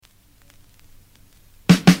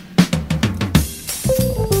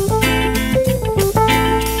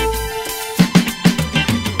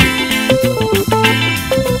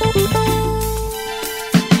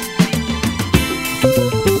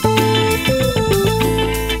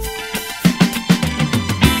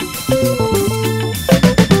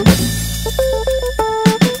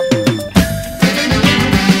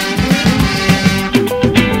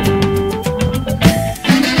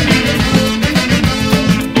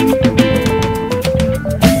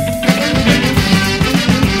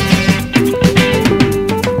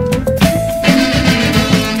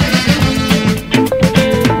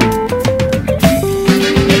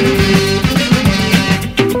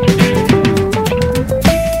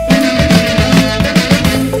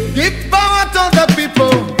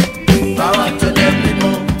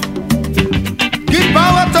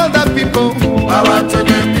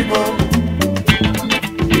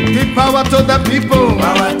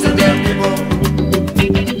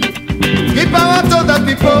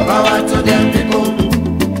Power to them people.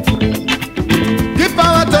 Give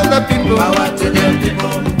power to the people. Power to them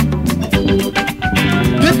people.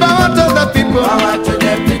 Give power to the people. Power to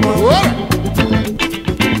them people. Whoa.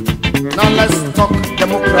 Now let's talk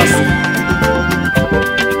democracy.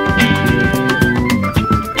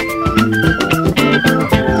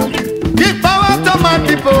 Give power to my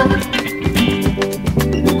people.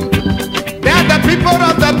 They are the people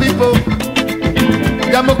of the people.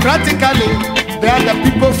 Democratically, they are the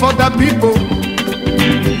people for the people.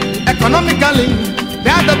 Economically, they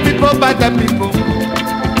are the people by the people.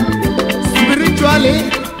 Spiritually,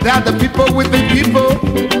 they are the people with the people.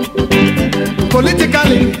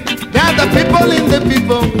 Politically, they are the people in the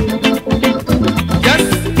people. Yes,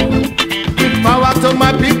 give power to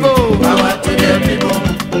my people. Power to them people.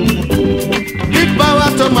 Give power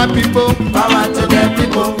to my people. Power to them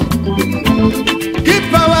people. Give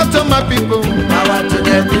power to my people. Power to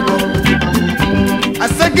them people. I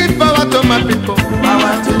say give power to my people.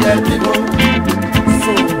 Power to them people.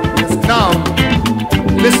 So now,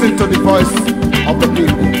 listen to the voice of the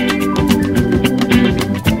people.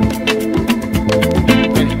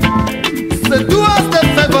 So do us the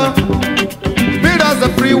favor, build us a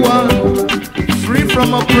free world, free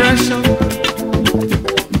from oppression.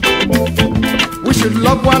 We should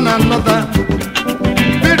love one another,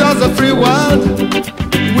 build us a free world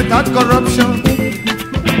without corruption.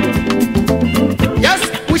 Yes,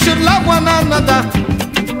 we should love one another,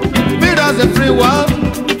 build us a free world,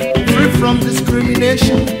 free from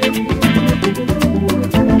discrimination.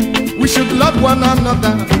 We should love one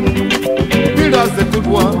another, build us a good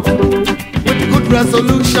world with good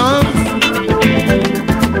resolutions.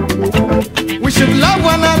 We should love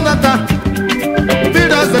one another,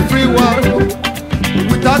 build us a free world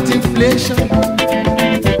without inflation.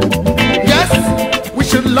 Yes, we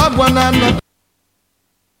should love one another.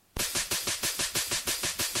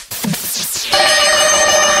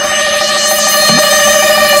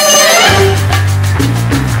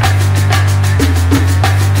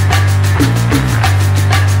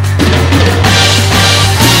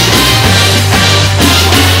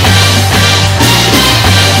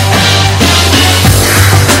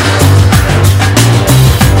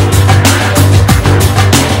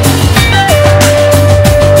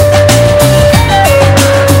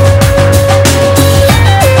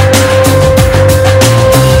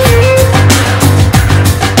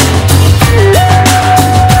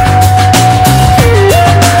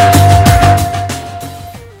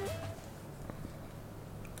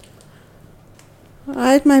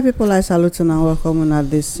 My people, I salute and welcome at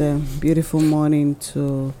this beautiful morning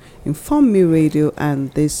to Inform Me Radio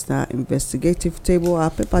and this investigative table, our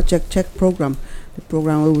paper check program, the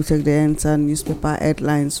program where we take the entire newspaper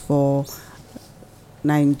headlines for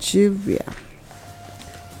Nigeria.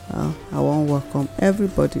 I want to welcome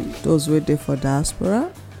everybody, those who are there for diaspora,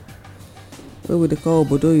 where we call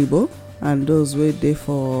Obodo Igbo, and those who are there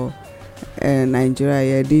for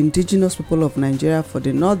Nigeria, the indigenous people of Nigeria for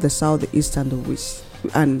the north, the south, the east, and the west.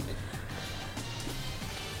 And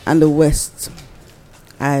the west.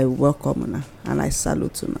 I welcome you and I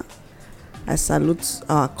salute you. I salute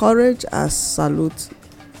our courage, I salute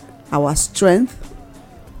our strength,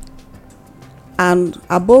 and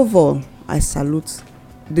above all I salute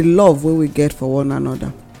the love we get for one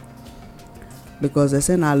another, because they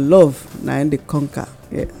say na love na in the conquer.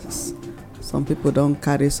 Yes, some people don't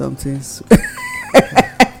carry some things.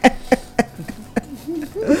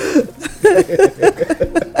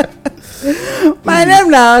 My name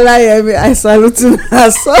now, I salute you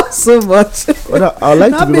so much. Well, I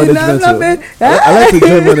like to be management. I like to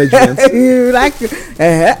join management. You like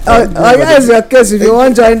yes, your case if you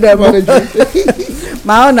want to join them.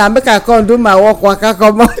 My own, I make I come do my work, I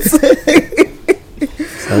come out.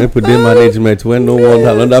 Some people do management when no one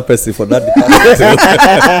another person for that department.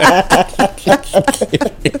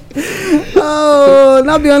 Oh,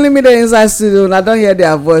 not be only me the inside studio. I don't hear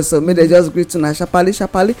their voice, so me they just greet to na sharply,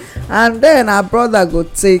 and then our brother go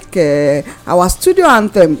take our studio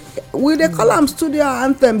anthem. We they call them studio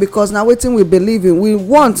anthem because now waiting we believe in. We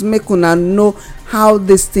want make una know how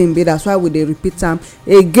this thing be. That's why we they repeat them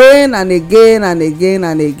again and again and again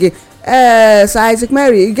and again. So Isaac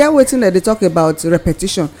Mary, you get waiting that they talk about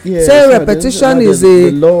repetition. Yeah, say repetition is the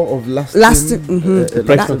law of lasting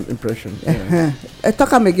impression. Yeah. Talk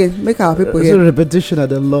them again, make our people hear. So repetition are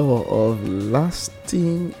the law of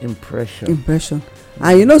lasting impression.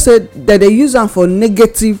 And you know, say that they use them for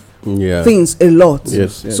negative things a lot.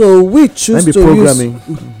 Yes. So we choose to programming.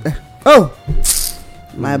 Oh,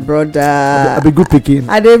 my brother, I be good picking.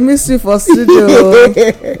 I dey miss you for studio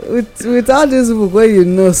with all these book where you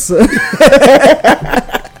know so.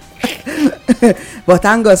 But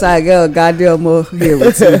thank God say I get Ogade Omo here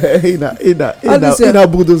with me. in a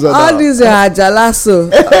bulldozer. All these ajala so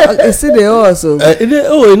you see the also.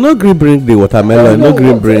 Oh, no green bring the watermelon, no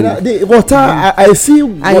green bring. The water, I see.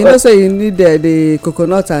 And you know say you need the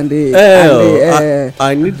coconut and the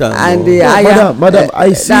I need that. and the aya. Madam,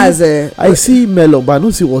 I see melon, but I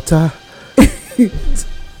don't see water.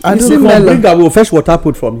 I don't see melon. Bring that. We'll fetch water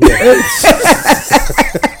put from here.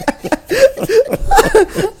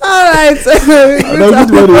 All right.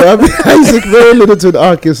 Good morning. Isaac, very little to the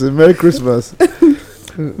arcus. Merry Christmas.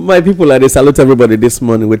 My people, I salute everybody this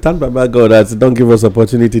morning. We thank Baba God that don't give us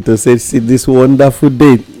opportunity to see this wonderful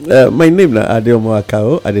day. My name is Adeomo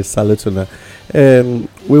Akao. I salute you.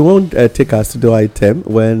 We won't take our studio item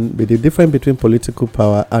when the difference between political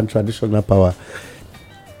power and traditional power.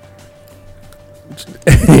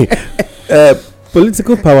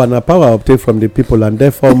 Political power and power obtained from the people and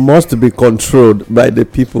therefore must be controlled by the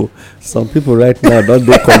people. Some people right now don't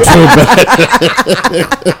be controlled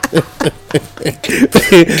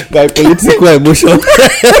by political emotion.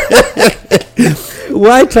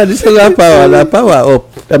 Why traditional power?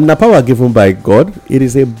 The power given by God, it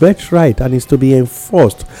is a birthright and is to be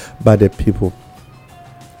enforced by the people.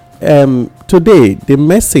 Today, the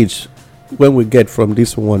message when we get from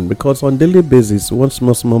this one, because on daily basis one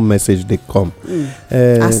small message they come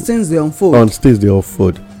as things they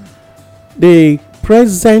unfold. The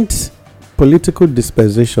present political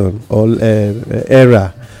dispensation or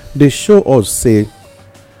era, they show us say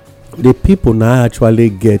the people now actually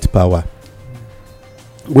get power.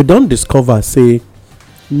 We don't discover say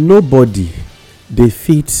nobody they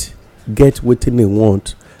fit get wetin they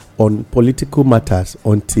want on political matters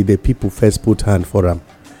until the people first put hand for them.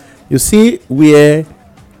 You see, where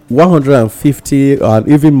 150 or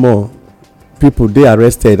even more people they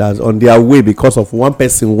arrested as on their way because of one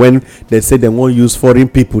person when they say they won't use foreign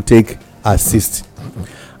people take assist.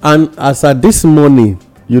 And as at this morning,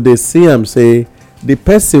 you they see them say the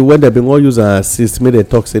person when they been all use and assist, may they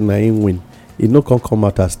talk say na him win. It no can come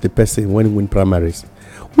out as the person when win primaries,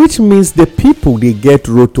 which means the people they get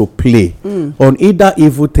role to play on either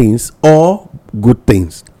evil things or good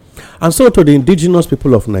things. And so to the indigenous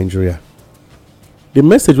people of Nigeria, the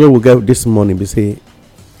message we will get this morning be say,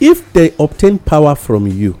 if they obtain power from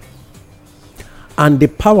you and the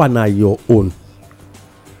power now your own,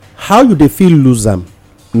 how you they feel lose them?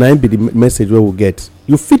 Now be the message we will get.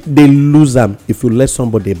 You fit they lose them if you let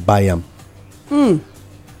somebody buy them.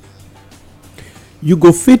 You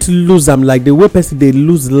go fit lose them like the way person they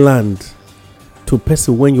lose land to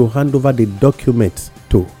person when you hand over the document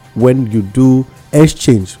to when you do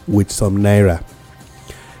exchange with some naira.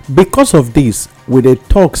 Because of this, with a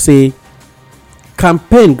talk say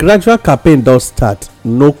gradual campaign does start,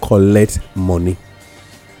 no collect money.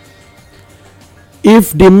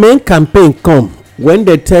 If the main campaign come, when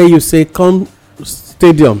they tell you say come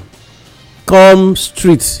stadium, come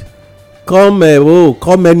street, come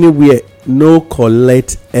anywhere, no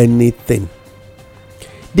collect anything.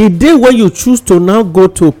 The day when you choose to now go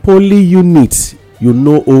to poly unit, you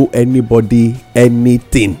no owe anybody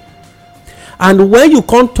anything. And when you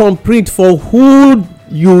come turn print for who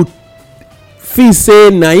you feel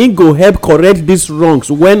say na him go help correct these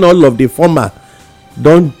wrongs when all of the former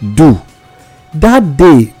don't do, that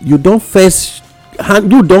day you don't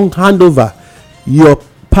hand over your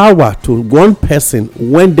power to one person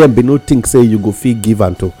when dem be no think say you go fit give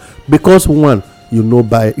am to, because one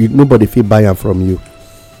nobody fit buy am from you.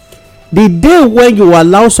 The day when you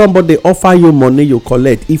allow somebody offer you money you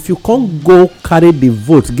collect, if you can't go carry the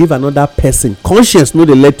vote give another person, conscience no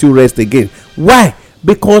dey let you rest again. Why?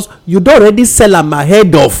 Because you don already sell am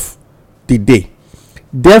ahead of the day.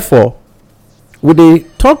 Therefore, we dey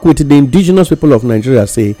talk with the indigenous people of Nigeria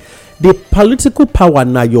say the political power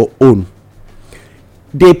na your own.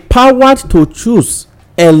 The power to choose,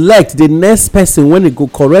 elect the next person when e go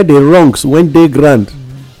correct the wrongs when dey ground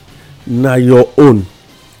na your own.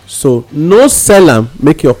 So no sell am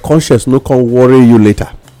make your conscience no come worry you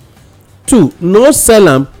later. 2, no sell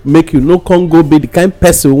am make you no come go be the kind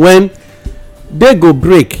person when they go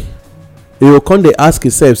break, you go come dey ask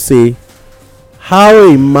yourself say how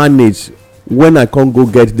e manage when I can't go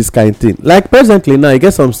get this kind of thing. Like presently now, you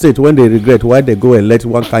get some states when they regret why they go elect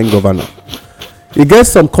one kind governor. You get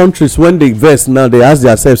some countries when they vex now, they ask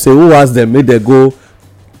themselves say who asked them, make they go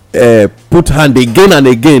put hand again and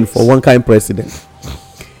again for one kind president.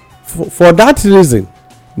 For that reason,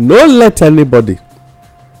 no let anybody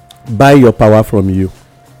buy your power from you.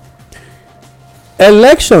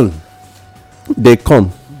 Election they come,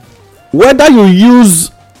 whether you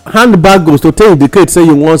use handbaggers to take indicate say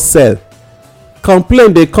you want sell,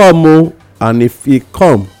 complain they come and if e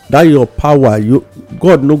come that your power,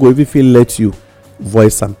 God no go even feel let you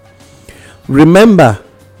voice am. Remember,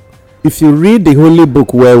 if you read the holy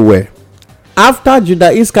book well, after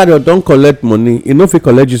Judas Iscariot don collect money, he no fit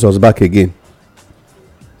collect Jesus back again.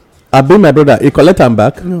 Abi my brother, he collect am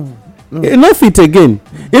back? No. He no fit again.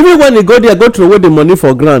 Even when he go there, go throw away the money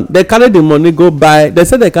for ground, they carry the money go buy. They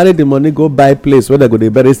say they carry the money go buy place where they go dey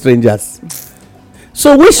bury strangers.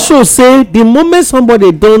 So which show say the moment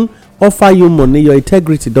somebody don offer you money, your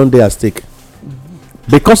integrity don dey at stake.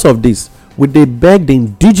 Because of this, we dey beg the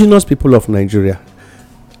indigenous people of Nigeria.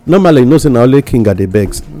 Normally, you know, say na only king I dey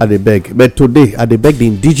beg, but today I dey beg the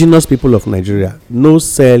indigenous people of Nigeria, no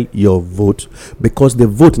sell your vote, because the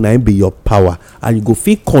vote na im be your power, and you go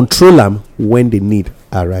fit control am when the need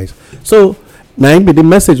arise. So na im be the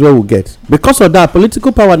message wey we get. Because of that,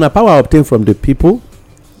 political power na power obtained from the people,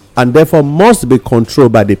 and therefore must be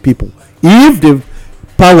controlled by the people. If the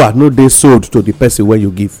power no dey sold to the person wey you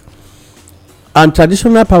give, and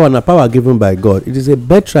traditional power na power given by God, it is a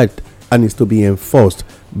birthright and is to be enforced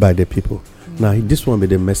by the people. Now this one be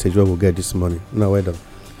the message we will get this morning. Now well done.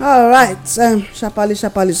 All right, sharply,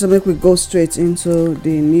 so make we go straight into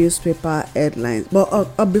the newspaper headlines.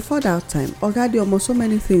 But before that time, already almost so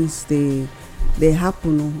many things they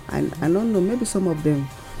happen, and I don't know, maybe some of them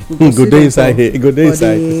go dey inside here, go dey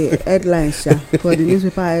inside inside the headlines, for the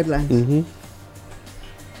newspaper headlines.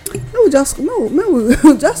 No, we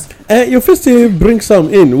just you first bring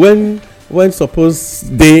some in when suppose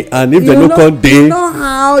dey, and if they no come dey, you know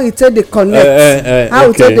how it take dey connect, how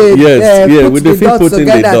it take dey put the dots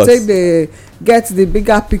together, take dey get the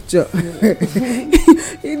bigger picture.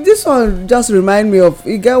 This one just remind me of,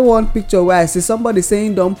 you get one picture where I see somebody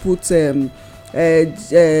saying don put John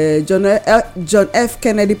F.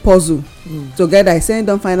 Kennedy puzzle together. He's saying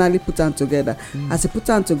don finally put am together. As he put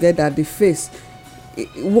am together, the face,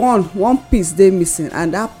 one piece dey missing,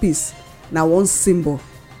 and that piece na one symbol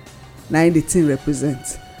na the thing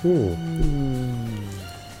represent.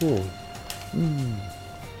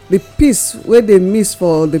 The piece wey dey miss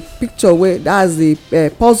for the picture, wey that's the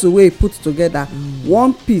puzzle wey put together,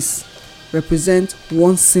 one piece represent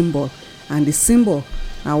one symbol, and the symbol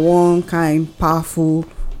na one kind powerful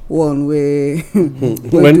one wey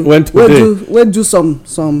do some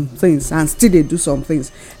things and still dey do some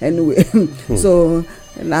things anyway. So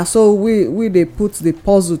na so we dey put the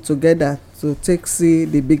puzzle together to take see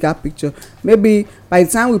the bigger picture. Maybe by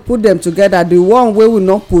the time we put them together, the one wey we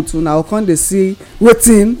not put, una go come dey see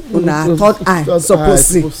wetin una third eye suppose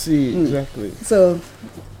see. Exactly. So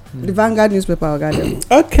the Vanguard newspaper oga dem.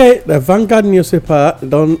 Okay, the Vanguard newspaper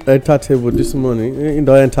don enter table this morning. E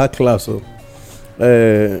don enter class. So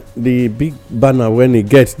the big banner when e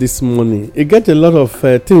get this morning, e get a lot of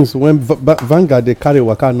things when Vanguard dey carry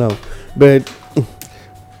waka now, but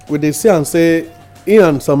we dey see am say he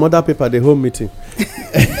and some other paper dey hold meeting.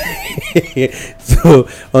 So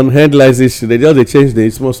on headlines issue, they just dey change the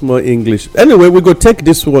small English. Anyway, we go take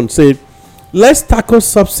this one. Say, let's tackle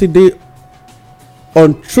subsidy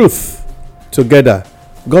on truth together.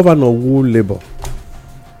 Governor woo Labour.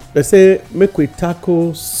 They say make we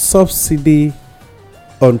tackle subsidy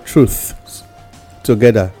on truth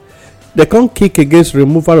together. They can't kick against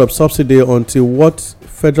removal of subsidy until what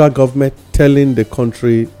federal government telling the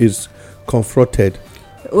country is confronted.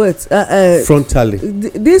 Wait, frontally.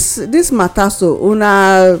 This matter, so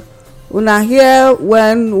una hear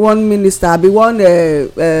when one minister be one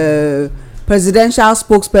presidential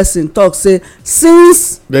spokesperson talk, say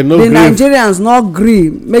since the Nigerians not gree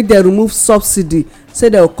make dem remove subsidy, say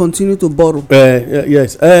they will continue to borrow.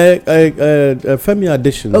 Yes. Femi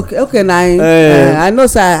Adesina. Okay. Now I know,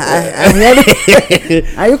 sir. I heard.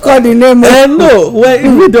 Are you called the name? No. Well,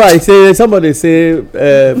 even though I say somebody say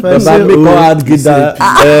Baba make add Gida,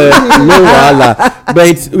 no wahala.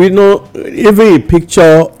 But we know even a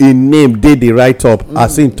picture in name dey the write up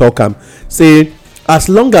as in talk am, say as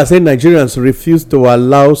long as Nigerians refuse to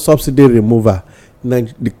allow subsidy removal,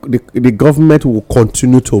 the government will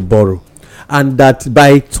continue to borrow. And that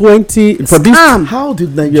by 20 for this, how did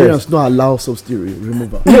Nigerians not allow subsidy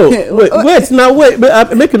removal? No, wait.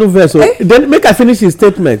 Make no verse. Then make I finish his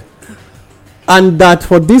statement. And that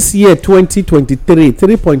for this year 2023,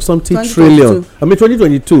 3 point something trillion. I mean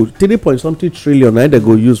 2022, 3 point something trillion. They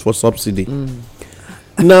go use for subsidy.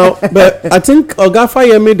 Now, but I think Oga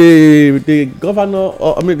Fayemi, the governor,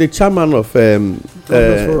 the chairman of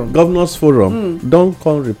Governors Forum, don't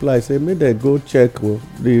come reply. Say, may they go check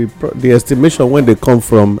the estimation when they come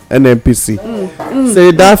from NNPC.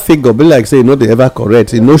 Say that figure be like say you know they ever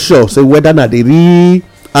correct. You know sure. Say whether na the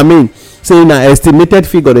say na estimated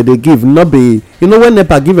figure that they give not be. You know when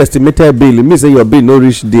NEPA give estimated bill, it means say your bill no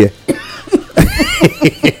reach there.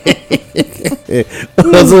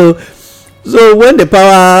 So when the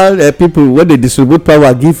power people, when they distribute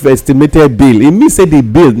power, give estimated bill, it means say the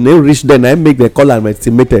bill no reach them, I make the call am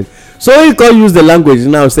estimated. So you can use the language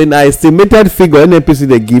now saying na estimated figure NNPC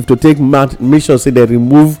they give to take make sure say they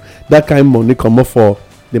remove that kind of money comot for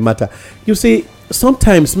the matter. You see,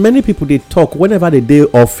 sometimes many people they talk whenever they dey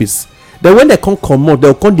office, then when they come comot,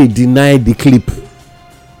 they'll come they deny the clip.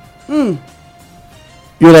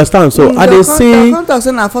 You understand? So I dey see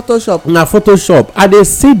na Photoshop. I dey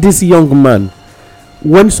see this young man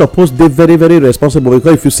when suppose dey very very responsible,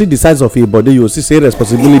 because if you see the size of his body, you see say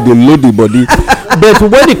responsibility dey load the body. But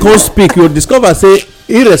when he come speak, you discover say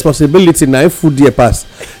irresponsibility na food there pass.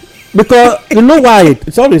 Because you know why?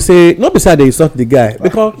 Sorry, say not beside they insult the guy,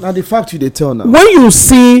 because now the fact you dey tell now. when you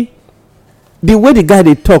see the way the guy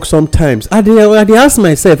dey talk, sometimes I dey ask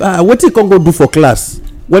myself, wetin he come go do for class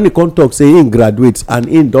when he come talk say he graduate and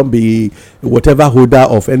he don be whatever holder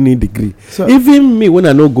of any degree. So, even me, when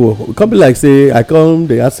I no go, it come be like say I come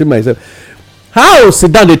dey ask myself, how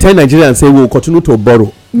sit down dey tell Nigerians say we will continue to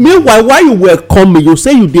borrow, meanwhile why you welcome me, you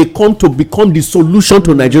say you dey come to become the solution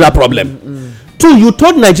to Nigeria problem. Two, you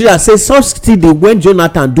told Nigeria say subsidy when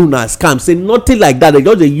Jonathan do na scam, say nothing like that, they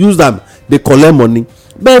just dey use am dey collect money.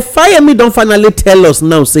 But Fayemi don finally tell us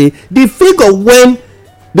now say the figure when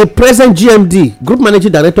the present GMD, group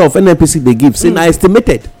managing director of NNPC, they give say na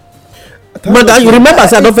estimated. Madam, you remember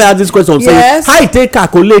say I don fit ask this question, Yes. say how e take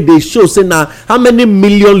calculate dey show say na how many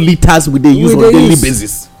million liters we dey use on daily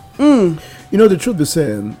basis. you know, the truth is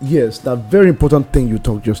saying, yes, that very important thing you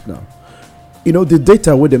talked just now. You know, the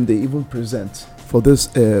data with them they even present for this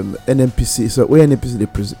NNPC, so where NNPC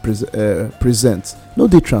they present, no,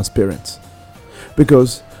 they transparent,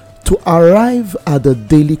 because to arrive at the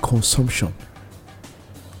daily consumption,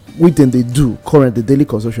 with them they do current the daily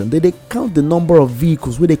consumption, they count the number of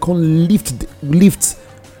vehicles where they can lift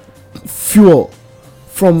fuel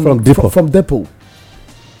from depot.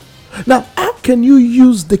 Now, how can you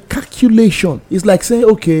use the calculation? It's like saying,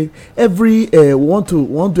 okay, every want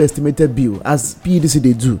to estimated bill as PEDC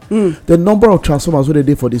they do, the number of transformers what they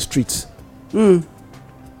did for the streets.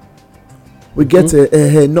 We get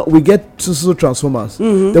we get two transformers.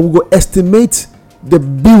 Then we go estimate the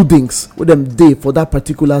buildings with them day for that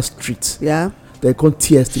particular street. Yeah. They call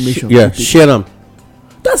T estimation. Yeah, share them.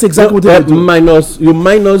 That's exactly what they do.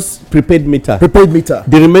 minus prepaid meter. Prepaid meter.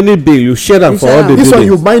 The remaining bill you share them for all the This one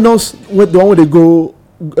you buildings. minus with the one where they go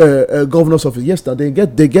governor's office. Yes, they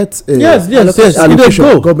get yes, allocation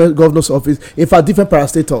they go. governor's office. In fact, different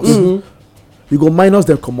parastatals. You go minus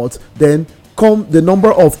them come out. Then come the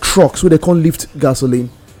number of trucks where they can't lift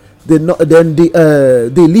gasoline. Then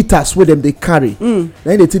the liters where them they carry. Then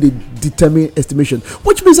they take the determine estimation,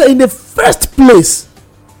 which means that in the first place,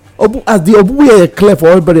 as the Obuwe clear for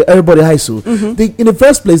everybody high so in the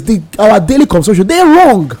first place, our daily consumption they're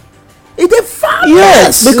wrong. They found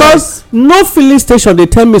Yes, because no filling station they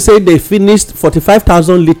tell me say they finished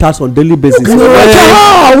 45,000 liters on daily basis. Who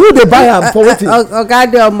they buy them for waiting?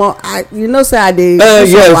 You know, say I dey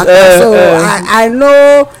yes, so I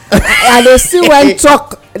know I dey see when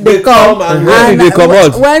truck they come and when they come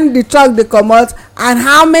out. when the truck they come out and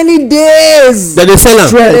how many days Then they sell am.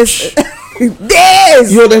 Stretch.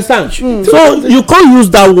 days. You understand? So you can't use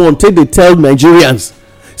that one till they tell Nigerians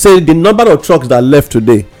say the number of trucks that left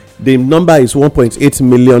today, the number is 1.8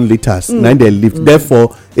 million liters. Now they lift.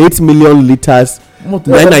 Therefore, 8 million liters.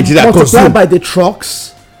 Then Nigeria multiply consume. by the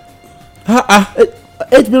trucks.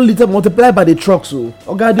 8 million liters multiplied by the trucks. So,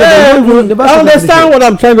 I understand what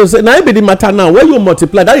I'm trying to say. Now, it be the matter now. When you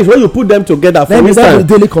multiply, that is when you put them together. For instance,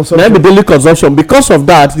 daily consumption. Now, the daily consumption. Because of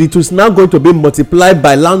that, it is now going to be multiplied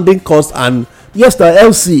by landing cost and yes, the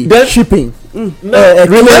LC then shipping.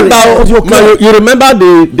 Remember, you remember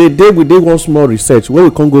the day we did one small research where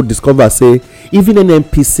we can go discover say even an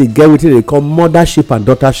NPC get what they call mothership and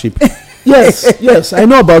daughtership. yes, I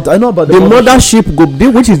know about the mothership go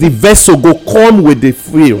which is the vessel go come with the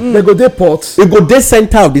fuel. They go there port. It go dey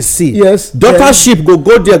center of the sea. Yes. Daughtership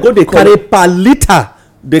go there go dey carry per litre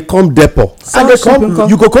they come depot. And they come,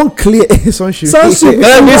 you go come clear sunship.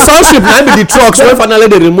 The sunship na be the trucks wey finally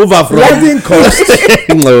they remove her from. Landing cost.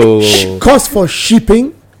 No. Cost for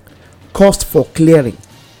shipping, cost for clearing.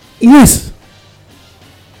 Yes.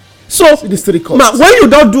 So these three costs. now when you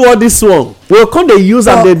don do all this one, we come dey use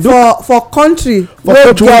am dey do for country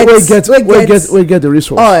where get the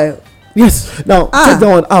resource. oil. Yes. Now take that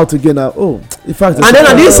one out again. Now, in fact, and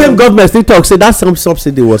then this same government still talk say that some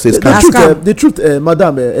subsidy was a scam. The truth,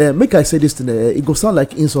 madam, make I say this thing. It go sound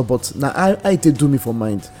like insult, but now I take do me for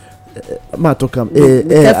mind.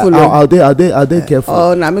 careful. Are they careful?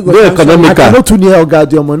 Oh, na me go. Very economical. I cannot too near Oga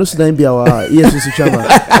Adiomo. No, sit be our EFCC chairman.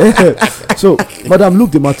 So, madam,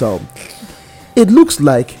 look the matter up. It looks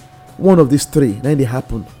like one of these three then they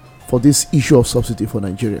happen for this issue of subsidy for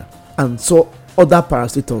Nigeria, and so other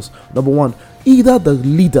parastatals. Number one, either the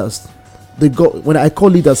leaders, when I call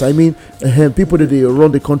leaders, I mean people that they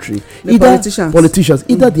run the country, politicians,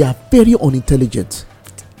 either they are very unintelligent.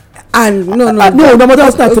 And no, but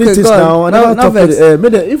that's not three things now.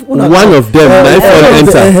 If one of them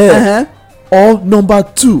enter, or number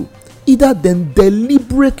two, either then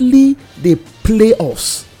deliberately they play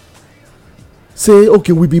us. Say,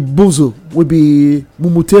 okay, we be bozo, we be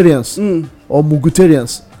mumutarians or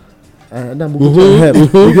mugutarians. I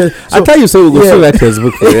tell you, so we go see that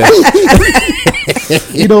textbook for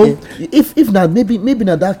you know, if not maybe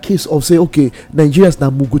not that case of say, okay, Nigerians now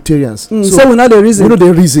mugutarians. So we know the reason. We know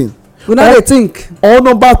the reason. We know they think. Or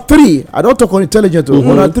number three, I don't talk on intelligent.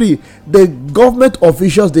 Number three, the government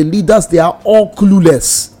officials, the leaders, they are all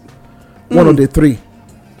clueless. One of the three.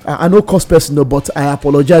 I know cost person, no, but I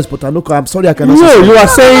apologize, but I know I'm sorry I cannot. No, you are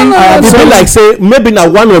saying it's like say maybe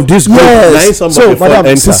not one of these groups. Yes. So,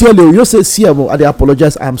 madam, sincerely, you say CMO, I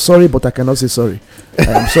apologize. I'm sorry, but I cannot say sorry.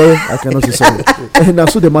 I'm sorry, I cannot say sorry. And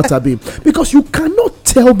that's what the matter be, because you cannot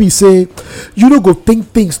tell me say you don't go think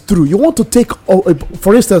things through. You want to take,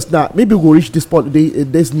 for instance, now maybe we'll reach this point.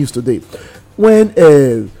 This news today when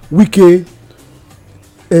Wike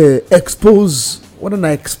expose. What an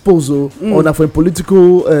exposure on a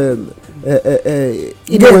political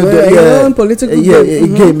political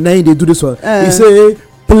game. Now they do this one. He say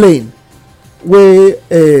plane where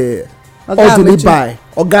ultimately buy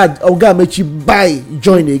Oga Mechi buy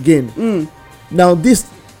join again. Now this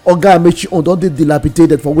Oga Mechi on don't they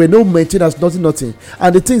dilapidated for where no maintenance, nothing.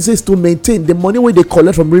 And the thing says to maintain the money where they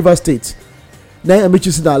collect from River State. Now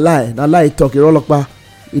Mechi say na lie talk it all up.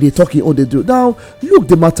 They talk it on they do. Now look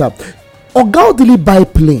the matter. Oga Odili buy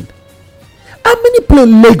plane. How many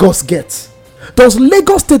plane Lagos get? Does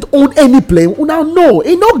Lagos State own any plane? Now no,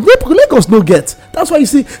 Lagos no get. That's why you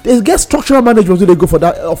see they get structural management. They go for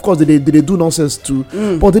that. Of course, they do nonsense too.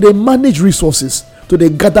 But they manage resources to they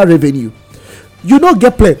gather revenue. You don't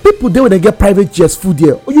get plane. People there when they get private jets, food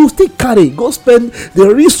here. You still carry, go spend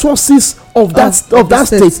the resources of that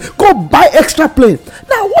state. Go buy extra plane.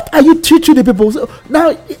 Now what are you teaching the people? So,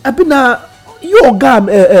 now I've been you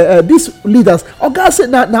Oga these leaders Oga say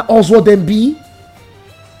na Oswald dem be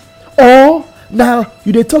or now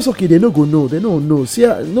you dey talk okay they no go know, they don't know. See,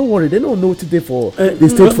 no worry, they don't know today for the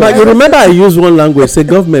state. But you remember I use one language say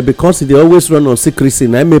government because they always run on secrecy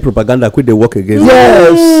and I make propaganda quick they work against.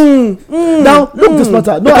 Yes. Now look this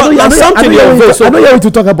matter. No, I know you want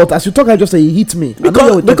to talk about. As you talk, I just say it hit me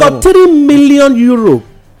because 3 million euro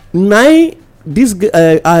 9. This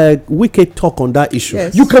Wike talk on that issue.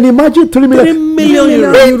 Yes. You can imagine 3 million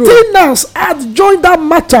euro. Maintenance had joined that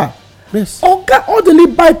matter. Yes. Oga orderly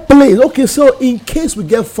buy planes. Okay, so in case we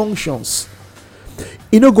get functions,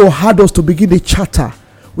 go hard us to begin the charter.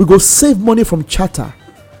 We go save money from charter.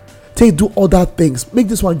 Take do other things. Make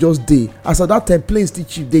this one just day. As at that time, planes still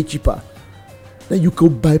cheaper. Then you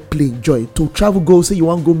could buy plane joy to travel. Go say you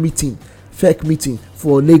want go meeting. Fake meeting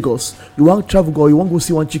for Lagos. You want travel go, you want go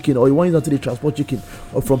see one chicken, or you want to transport chicken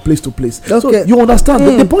or from place to place. Okay. So you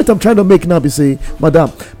understand the point I'm trying to make now. Be say,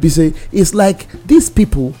 madam, it's like these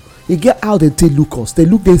people. They get out and they look us.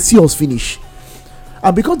 They see us finish,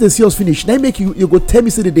 and because they see us finish, they make you go tell me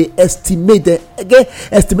say that they estimate.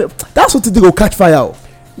 That's what they go catch fire.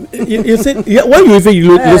 You say when you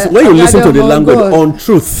listen to the language on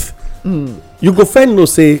truth, you go find no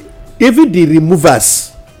say even the removers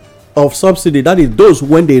of subsidy, that is those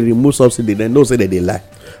when they remove subsidy they know say that they lie.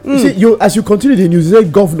 You see, as you continue the news, you say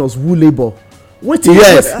governors woo labor.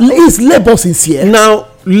 Yes, is labor sincere? Now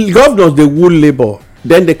governors they woo labor,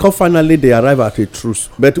 then they come finally they arrive at a truce.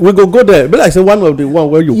 But we go there. But like say one of the one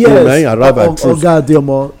where you go now arrive at truce. Oga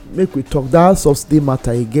Adiomo, make we talk that subsidy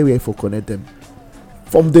matter again where for connect them.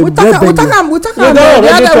 From the we talk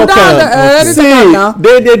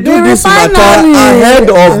they do this matter ahead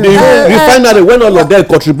of the refinery when all of them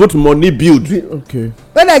contribute money build. Okay.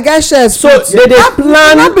 When I get shares, so they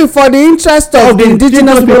plan not be for the interest of the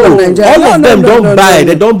indigenous people of Nigeria. All of them don't buy,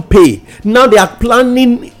 they don't pay. Now they are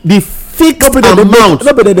planning the fixed amount.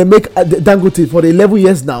 No, but they make Dangote for the 11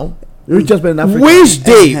 years now. Richest man in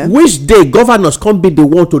Africa. Which day governors can't be the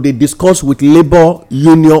one to they discuss with labor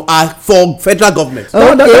union for federal government.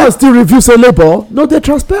 That one still reviews the labor. No, they're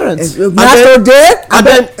transparent. And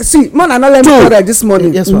then see, man, I not let me correct this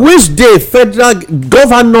morning. Yes, which day federal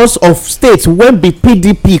governors of states when be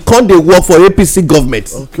PDP can't they work for APC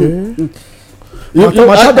government? Okay. Matter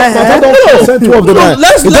don't send two of them.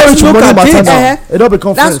 Let's look at it. It don't be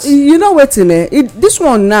conference. You know wetin this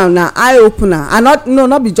one now eye opener and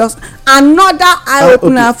not be just another eye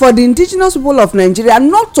opener for the indigenous people of Nigeria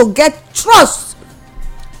not to get trust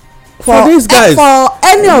for these guys, for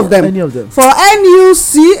any of them, for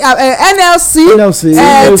NUC, NLC,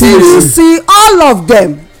 TUC, all of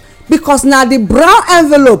them, because now the brown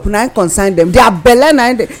envelope now consign them, their belle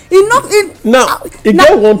now now it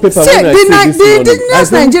get one paper see, the indigenous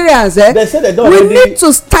Nigerians they say they we need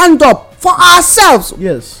to stand up for ourselves.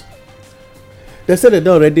 Yes, they say they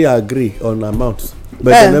don't already agree on amount,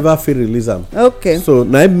 but they never fit release them. Okay, so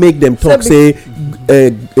now make them talk say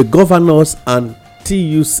governors and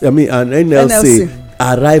TUC, and NLC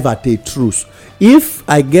arrive at a truce. If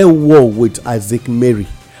I get war with Isaac Mary,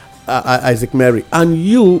 and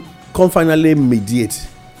you come finally mediate,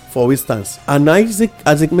 for instance, and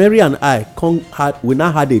Isaac Mary and I we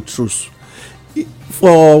now had a truce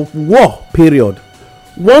for war period.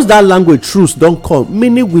 Once that language truce don't come,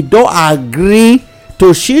 meaning we don't agree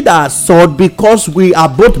to shield our sword because we are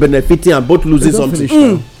both benefiting and both losing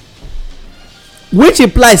something. Which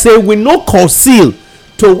implies say we no conceal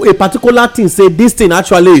to a particular thing, say this thing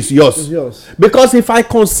actually is yours. It's yours. Because if I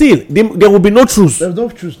conceal, there will be no truce. There's no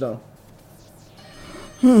truce now.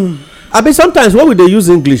 I mean, sometimes when we dey use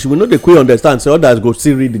English, we know the quick understand, so others go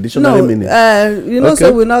still read the dictionary meaning.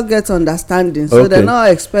 So we not get understanding, so they not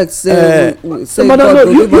expect say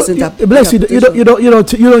bless you. You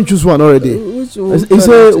don't choose one already. He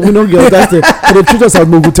say we don't get that. They treat us as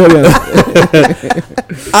Mongolians.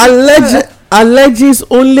 Alleges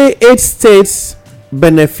only 8 states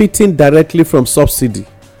benefiting directly from subsidy.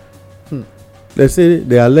 They say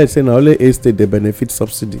they allege saying only 8 states they benefit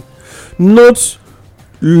subsidy. Note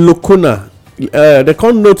lacuna. They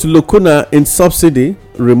can't note lacuna in subsidy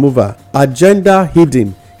removal. Agenda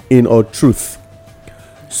hidden in our truth.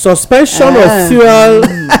 Suspension of fuel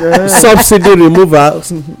subsidy removal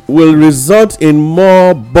will result in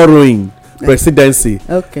more borrowing. Presidency.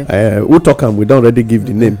 Okay. Who talk and we don't already give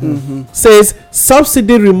the name. Says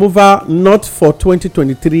subsidy removal not for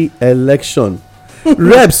 2023 election.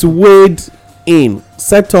 Reps weighed in,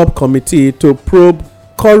 set up committee to probe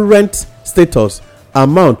current status,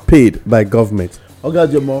 amount paid by government.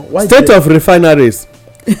 State of refineries.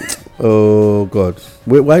 Oh God.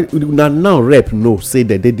 Why now rep no say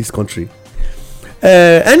that they this country.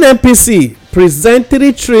 NNPC present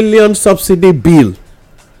 3 trillion subsidy bill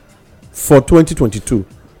for 2022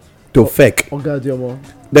 to fake.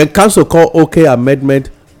 Then council call okay amendment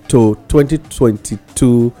to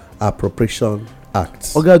 2022 appropriation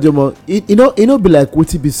act. You know be like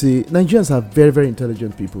WTBC. Nigerians are very, very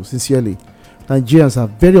intelligent people. Sincerely, Nigerians are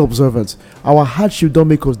very observant. Our hardship don't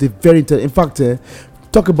make us they very intelligent. In fact,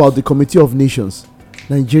 talk about the Committee of Nations.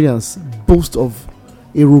 Nigerians boast of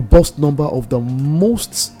a robust number of the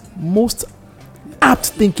most apt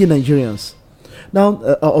thinking Nigerians. Now,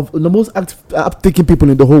 of the most apt thinking people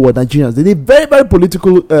in the whole world, Nigerians, they're very, very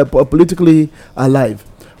politically alive.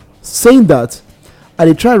 Saying that, and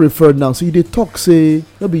they try to refer now. So they talk, say,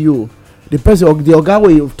 no be you. The person, the Oga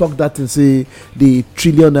way you talk that and say the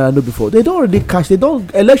trillion naira no before. They don't already cash. They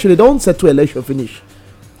don't settle election finish.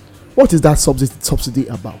 What is that subsidy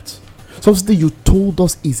about? Subsidy you told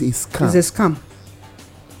us is a scam. It's a scam.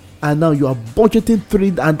 And now you are budgeting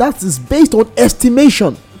 3, and that is based on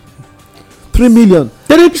estimation. 3 million.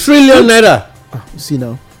 3 trillion naira. You see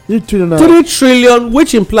now. 3 trillion naira. 3 trillion,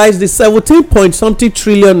 which implies the 17 point something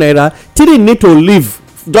trillion naira. 3 need to leave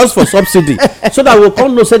just for subsidy. So that we'll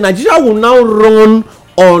come to say Nigeria will now run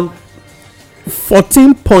on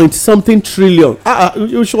 14 point something trillion.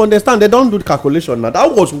 You should understand they don't do the calculation now.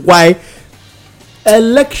 That was why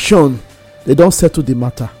election they don't settle the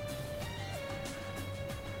matter.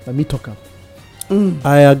 Let me talk.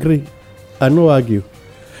 I agree. I no argue.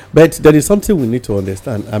 But there is something we need to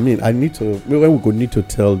understand. I mean, when we go need to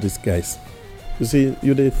tell these guys. You see,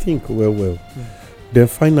 they think well. Then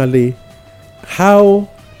finally, how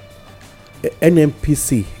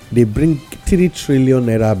NNPC, they bring 3 trillion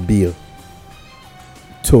naira bill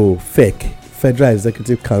to fake Federal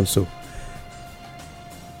Executive Council.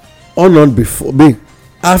 On before,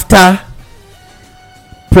 after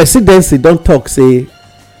presidency don't talk, say,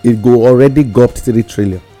 it go already go up to 3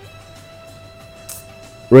 trillion.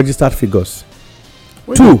 Registered figures.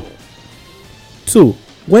 Two,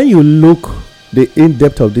 when you look the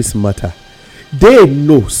in-depth of this matter, they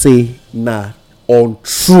know say na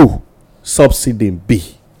untrue subsidy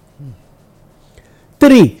be.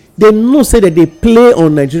 3, they know say that they play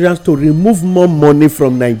on Nigerians to remove more money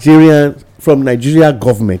from Nigeria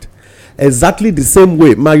government. exactly the same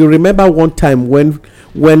way. Ma, you remember one time when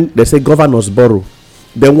they say governors borrow,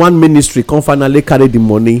 then one ministry come finally carry the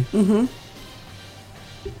money.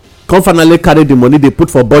 Come finally carry the money they put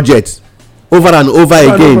for budget over and over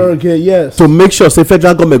again. Yes. To make sure say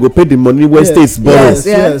federal government go pay the money when states borrow.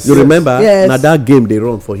 Yes. You remember? Yes. Now that game they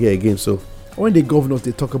run for here again. So when the governors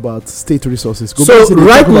they talk about state resources,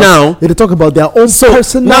 now they talk about their own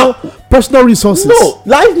personal resources. No,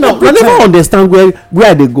 right now I never understand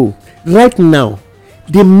where they go. Right now,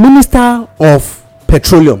 the minister of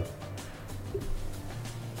petroleum.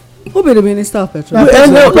 Who be the minister of petroleum?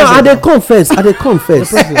 No, I dey confess.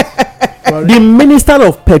 The minister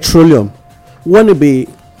of petroleum want to be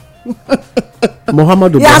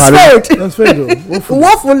Muhammadu Buhari. That's fair.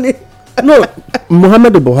 Woefully. No,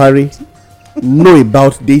 Muhammadu Buhari know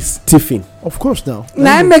about this thieving. Of course now.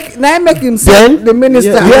 Now make him the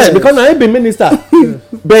minister. Yes, because now he be minister.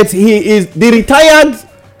 But he is the retired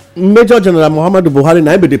Major General Muhammadu Buhari.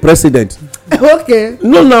 Now he be the president. Okay.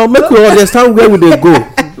 No, now make we understand where would they go.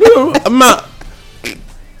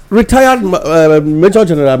 Retired Major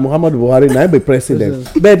General Muhammadu Buhari now be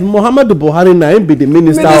president, but Muhammadu Buhari now be the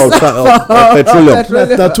minister of petroleum.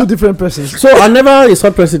 There are two different persons. So I never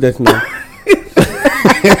saw president now.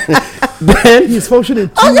 Then he's functioning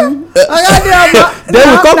too. Then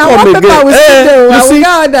we come again. You see,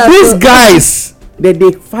 these guys,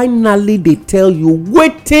 they finally they tell you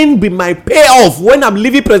waiting be my payoff when I'm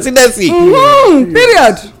leaving presidency.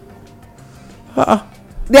 Period.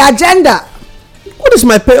 The agenda. What is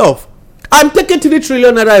my payoff? I'm taking 3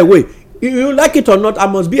 trillion naira away. You like it or not, I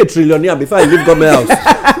must be a trillionaire before I leave government house.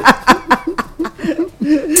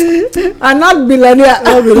 And not billionaire.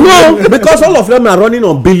 No, because all of them are running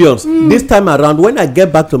on billions. This time around, when I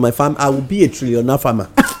get back to my farm, I will be a trillionaire farmer.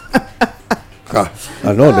 I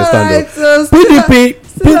don't understand that. PDP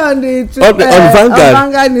on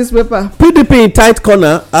Vanguard newspaper. PDP in tight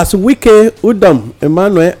corner as Wike, Udom,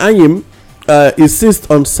 Emmanuel Anyim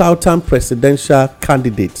insist on Southern presidential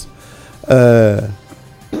candidate.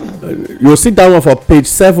 You'll see that one for page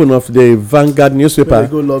 7 of the Vanguard newspaper.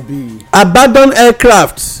 Abandoned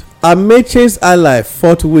aircraft. Ameche's ally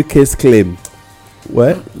fought Wike's claim.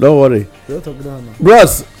 Well, don't worry.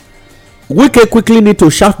 Bros, Wike quickly need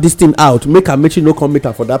to shout this thing out. Make Amechi no come meet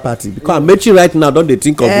her for that party. Because Amechi right now don't they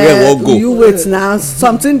think of where we'll go. You wait now.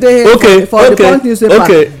 Something they for the Punch newspaper.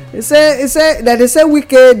 Okay. They say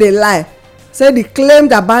Wike they lie. Say the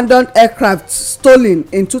claimed abandoned aircraft stolen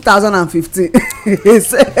in 2015.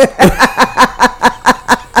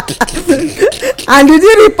 And did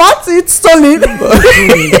you report it stolen?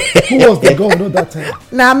 Who was the governor that time?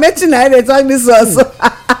 Now mention they talk this also.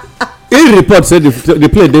 In report said the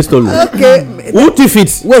plane they stolen. Okay. Who thief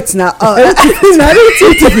it? Wait now.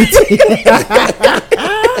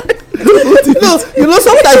 No, you know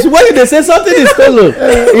sometimes when they say something is stolen,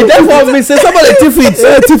 it therefore means say somebody thief it.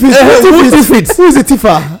 Who thief it? Who is the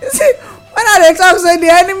thiefer? See, when they talk say the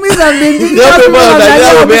enemies of the indigenous people of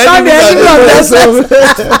Nigeria become the enemy of themselves.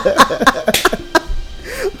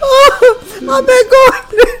 Oh my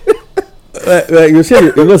God. You see,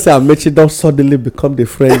 you know, say Amechi don't suddenly become the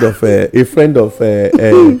friend of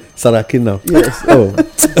Saraki now. Yes.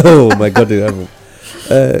 Oh my God,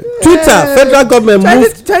 Twitter, federal government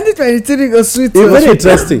moved. 2023 go sweet. Very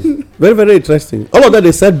interesting. Very interesting. All of that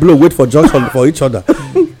they said blow wait for junction for each other.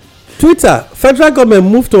 Twitter, federal government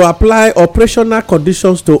moved to apply operational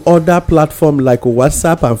conditions to other platforms like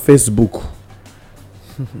WhatsApp and Facebook.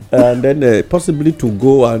 And then possibly to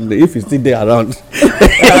go and if it's still there around.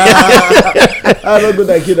 I don't know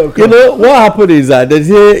that kid. You know what happened is that they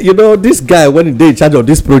say, you know, this guy when they in charge of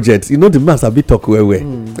this project, you know the man sabi talk well.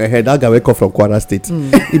 That guy come from Kwara State.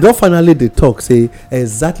 He don't finally they talk say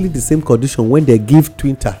exactly the same condition when they give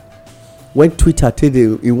Twitter. When Twitter tell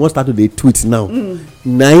he wants start to they tweet now.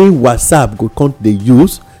 Now WhatsApp go count they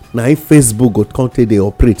use. Now Facebook go count they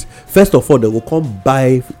operate. First of all, they will come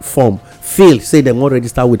buy form. Fail say they won't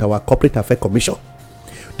register with our corporate affairs commission.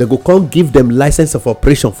 They go come give them license of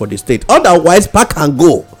operation for the state. Otherwise, pack and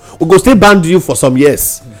go. We go still ban you for some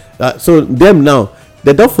years. So them now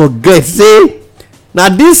they don't forget say now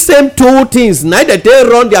these same two things. Neither they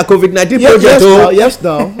run their COVID-19 project. Yes,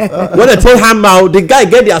 now. When they tell him out, the guy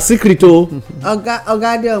get their secret.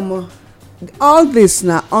 All this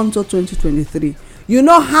now until 2023. You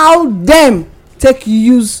know how them take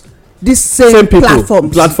use this same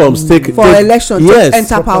platforms take election yes, to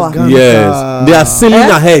enter power. Yes, they are sealing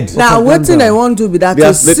ahead. Now wetin they wan do be that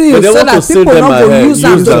to seal so that people no go use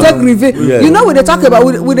am to take revenge. You know we dey talk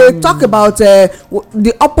about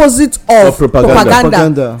the opposite of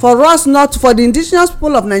propaganda for us, not for the indigenous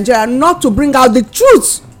people of Nigeria, not to bring out the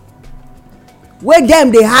truth wey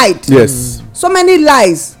dem dey hide. Yes. So many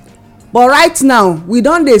lies, but right now we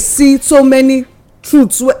don dey see so many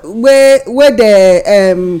truths wey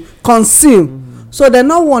dey conceal. So dem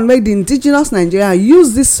no want make the indigenous Nigerians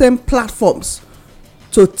use these same platforms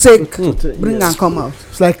to take bring am come out.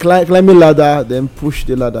 It's like climbing ladder, then push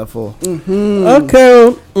the ladder for.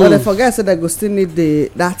 Okay. But they forget say they go still need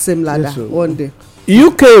that same ladder Yes, sir. one day.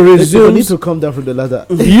 UK They need resumes to come down from the ladder.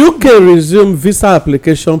 UK resume visa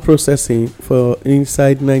application processing for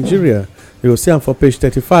inside Nigeria. You will see am for page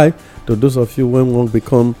 35. To those of you when won't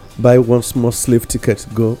buy one small slave ticket,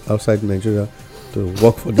 go outside Nigeria to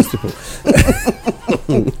work for these people.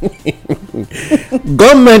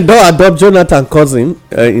 Government don adopt Jonathan cousin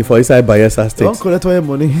for inside Bayelsa Don't State. collect all your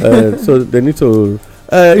money. So they need to.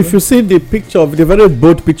 If you see the picture of the very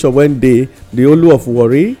bold picture when the Olu of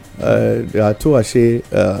Warri, the Atuashe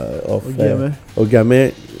of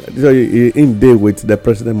Ogiame, so in day with the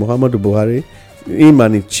President Muhammadu Buhari, him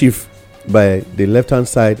and his chief by the left hand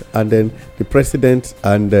side, and then the president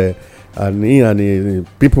and he and the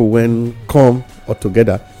people when come all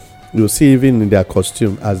together. You see even in their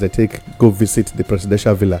costume as they go visit the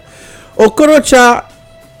presidential villa. Okorocha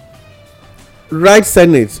right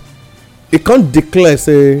Senate. He can't declare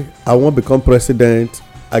say I won't become president.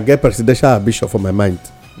 I get presidential ambition for my mind.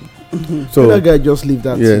 So that guy just leave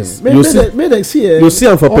that. yes, May they see. You see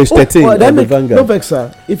him for page 13 of the Vanguard. No vex,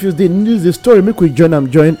 sir. If you did news the story, make we join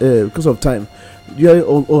because of time. You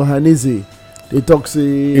Ohanaeze. They talk say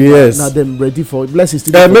Yes. now them ready for blessings.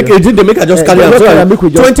 Make I just carry on. yeah, make we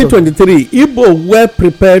just 2023, Igbo well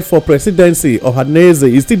prepared for presidency. Ohanaeze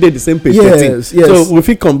is still there the same page 13. Yes. So if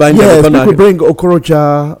we combine Yes, them, we could bring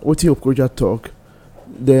Okorocha. What do Okorocha talk?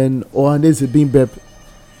 Then Ohanaeze being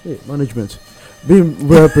management, being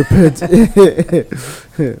well prepared.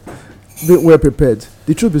 Being well prepared.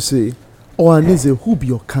 The truth is, say, Ohanaeze, who be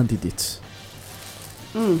your candidate?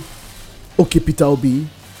 Okay, Peter Obi.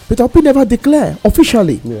 Peter Obi never declare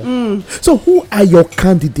officially. So who are your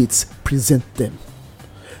candidates? Present them.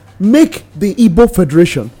 Make the Igbo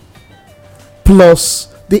Federation plus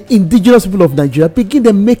the indigenous people of Nigeria begin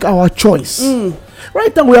to make our choice.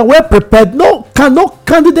 Right now we are well prepared. No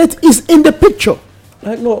candidate is in the picture.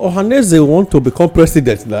 No, Ohanaeze want to become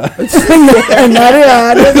president now.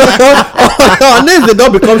 Ohanaeze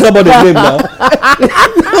don't become somebody's name now.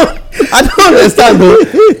 I don't understand though.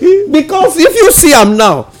 Because if you see him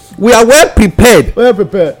now, we are well prepared. Well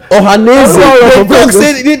prepared. Ohanaeze, Oh, they talk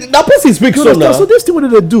say that person speaks so now. So this thing what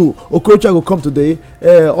they do. Okorocha will come today.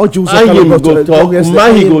 Oji Ayin go talk,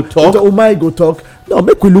 Umahi go talk. Umahi go talk. No,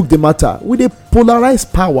 make we look the matter. With a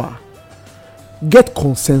polarized power, get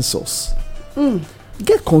consensus.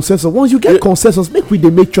 Get consensus. Once you get consensus, make we dey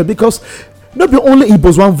make sure because not be only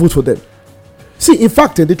Igbos one vote for them. See, in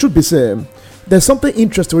fact, the truth be said, there's something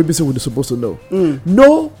interesting we be saying we're supposed to know.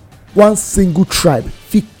 No one single tribe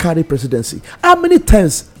fit carry presidency. How many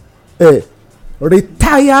times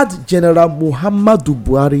retired General Muhammadu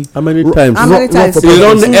Buhari How many times? How many times? for He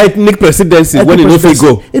run presidency? ethnic presidency when he no fit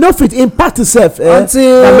go. You know, fit impact itself.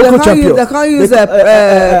 Until they can't use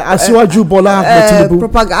Asiwaju Bola Ahmed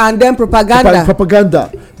Tinubu. and then propaganda.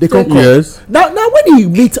 Propaganda. They can come. Yes. Now when you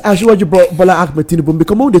meet Asiwaju Bola Ahmed Tinubu,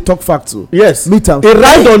 because when they talk facts, Yes. meet am. He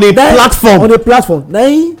ride on a platform. On a platform.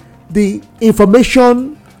 Now the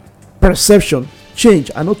information perception change.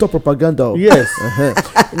 I not talk propaganda. Yes.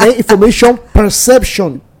 Now information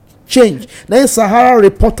perception change. Now Sahara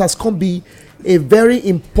Reporters can be a very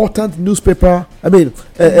important newspaper. I mean,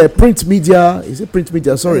 print media. Is it print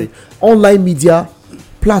media? Sorry, online media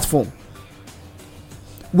platform.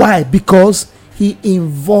 Why? Because he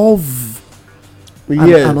involved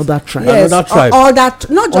another tribe. Yes, Another tribe. All that,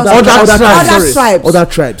 not just Other other tribes. Other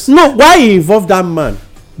tribes. No, why he involve that man?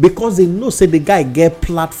 Because they know say the guy get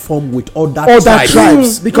platform with other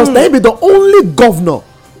Tribes. Because they be the only governor.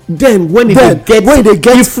 Then when he Then get when they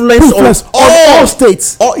get influence on all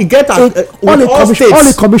states, or he get all with the all states. all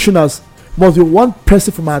the commissioners must be one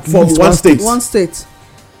person from at From least one state. One state.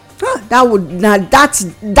 That would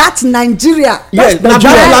that's Nigeria. Yes, na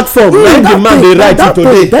Nigeria. that platform when the man dey write it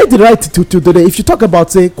today. They the right to today. If you talk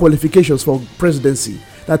about say qualifications for presidency,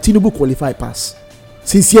 that Tinubu qualify pass.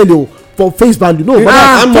 Sincerely, for face value, no.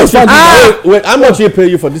 How much face value, wait, how much he pay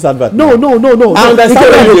you for this advert? no. I understand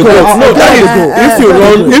where you go. No, that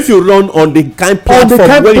is if you run on the kind platform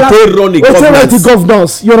where you take run the the government.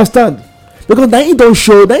 governors, you understand? Because now he don't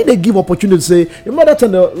show, now they give opportunity to say, remember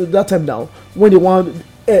that time now when they want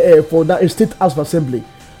for that state house of assembly,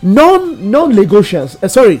 non-Lagosians,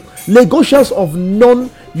 Lagosians of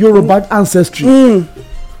non-Yoruba ancestry.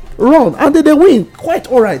 run, and they win quite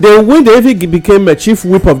all right. They win. They even became a chief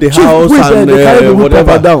whip of the house and they carry the whip up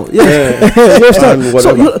whatever. and down. Yes. You understand? And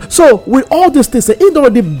whatever. So with all these things, it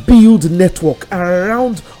already build network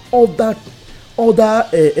around other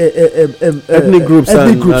ethnic groups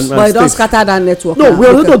and But it don't states. scatter that network. No,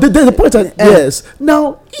 now. no. The point. Yes.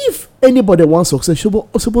 Now, if anybody wants success,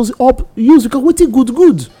 suppose up use because wetin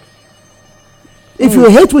good. If you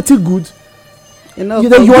hate wetin good, You know,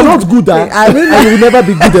 you are not good at, I mean, and you will never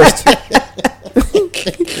be goodest.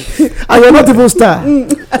 And you're not even star.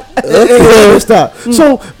 Star.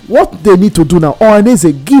 So what they need to do now,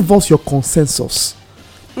 Ohanaeze, give us your consensus.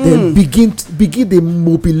 Then begin they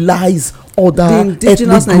mobilize other The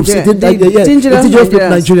indigenous ethnic groups, Nigerians.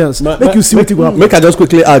 indigenous Nigerians. Make you see what go happen. Make I just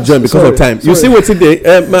quickly adjourn because of time. You see what they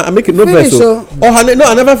I make it no Finish, vessel. Ohanaeze, no,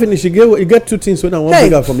 I never finish. You get two things when I want Hey.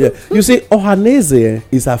 bigger from here. You see, Ohanaeze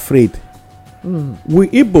is afraid. We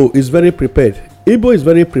Igbo is very prepared. Igbo is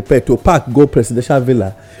very prepared to pack go presidential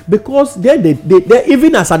villa because they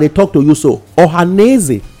even as they talk to you so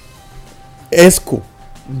Ohanaeze, ESCO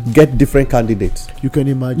get different candidates. You can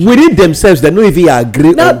imagine. Within themselves, they don't even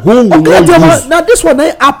agree on who will not use. Now this one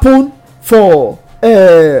ain't happen for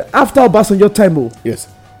after Obasanjo time. Yes.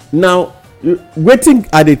 Now, waiting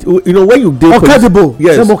at it, when you did Okadibo.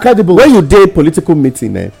 yes. Some Okadibo. When you did political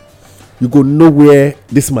meeting, you go know where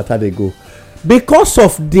this matter they go because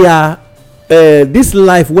of their this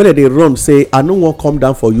life when they run say I no wan come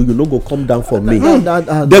down for you, you no go come down for me.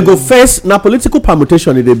 They go first na political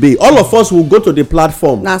permutation e dey be. All of us will go to the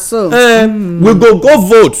platform. Na so. We go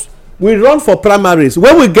vote. We run for primaries.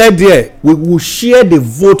 When we get there, we will share the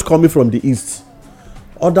vote coming from the east.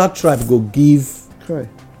 Other tribe go give Okay.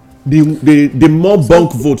 the more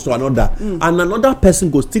bulk votes to another, and another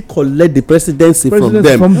person go still collect the presidency from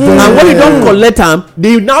them. From them. And when you don collect am,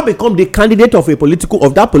 they now become the candidate of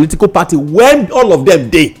that political party when all of them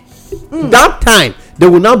dey. That time they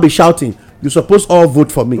will now be shouting, you suppose all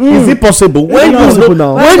vote for me. Is it possible? When It's possible you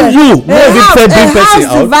now. when you no even fair bring person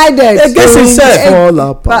out divided. against himself. Fall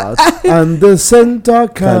apart and the center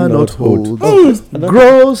cannot hold.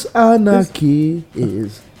 Gross anarchy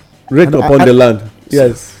is Rake upon the land.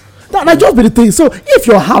 Yes. that just be the thing. So if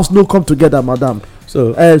your house no come together, madam.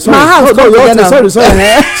 So Sorry, My house come together. sorry.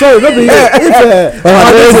 Sorry, no be if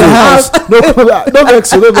Ohanaeze house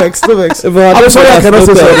no vex. if I'm sorry, I cannot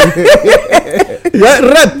say sorry.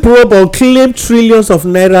 Red probe on claim trillions of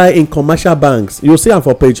naira in commercial banks. You see am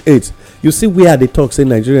for page 8. You see where they talk say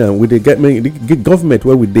Nigeria with the government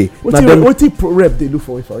where we dey. Wetin pro rep dey look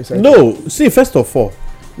for inside? No, see first of all,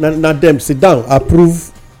 na them sit down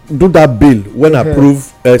approve do that bill when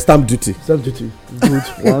approve stamp duty. Stamp duty. Good.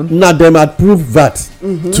 One. Na them approve VAT.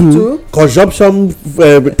 Two. Consumption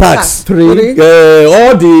tax. Three.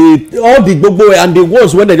 All the gbogbo and the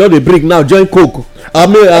ones when they just dey bring now join coke. I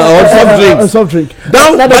mean or soft drinks. Soft drink.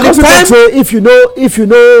 Now Now by the the time time say if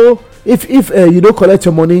you don't collect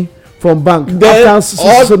your money from bank Then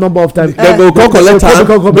after so number of times, they go come collect am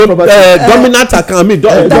dominant account I mean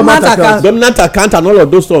Dormant account. dominant account and all of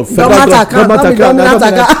those stuff. Dormant account. No be dominant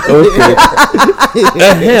account.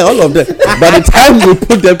 Okay. All of them. By the time we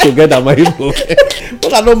put them together, my people,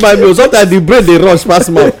 but I don't mind me. Sometimes the brain they rush past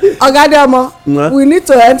mouth. Oga Adeomo, we need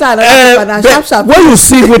to enter another paper na sharp sharp. When you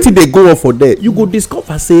see wetin dey go on for there, you go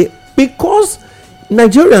discover say because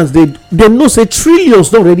Nigerians they know say trillions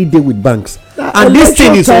don already dey with banks. And this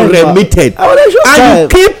thing is unremitted, and you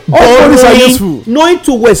keep borrowing knowing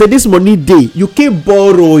too well say this money dey, you keep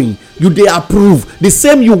borrowing, you dey approve the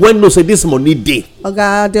same you when know say this money dey.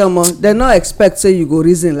 Oga Adeomo, dem no expect say you go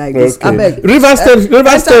reason like this. Abeg.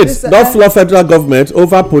 Rivers State don floor federal government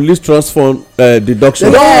over police trust fund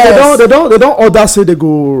deduction. They don't order say they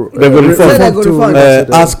go refund.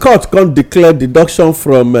 As court come declare deduction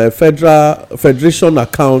from federation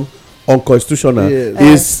account unconstitutional.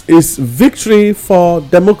 Is victory for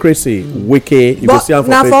democracy. Wike you go see am for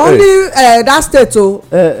na page for only that state o.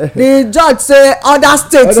 The judge say other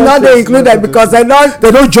states no dey included because they no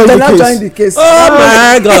join the case. oh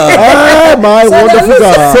my god. Oh my wonderful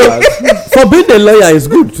God. For being a lawyer is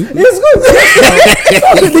good. It's good.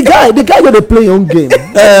 the guy wey dey play your own game.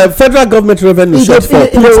 Federal government revenue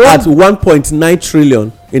shortfall put at 1.9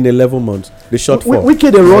 trillion in 11 months. The shortfall. We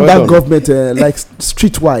can run that government like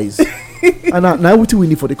streetwise. And now wetin we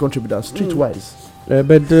need for the country be that streetwise. All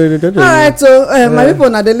right, so my people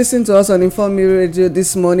now they listen to us on Inform Me Radio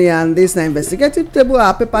this morning, and this na investigative table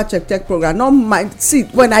our paper check program. No mind see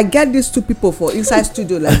when I get these two people for inside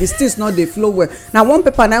studio like this, things not they flow well. Now one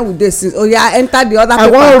paper now with this, oh yeah, enter the other. I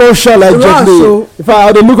paper. want Russia like Jet. If I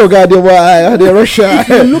had a look at the Russia.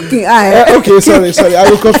 You're looking Okay, sorry. I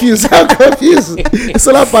will confuse. I'm confused. It's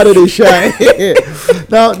all part of the shine.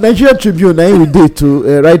 Now, Nigeria Tribune, now we did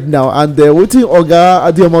to right now, and waiting Oga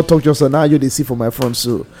Adeomo talk just now. You they see for my front,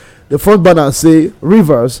 so the front banner say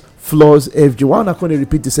Rivers floors FG. Why not going to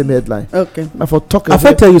repeat the same headline? Okay. Now for talk. I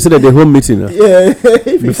thought tell you said at the home meeting. Yeah.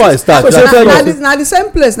 Before I start. Now the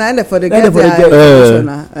same place now for the get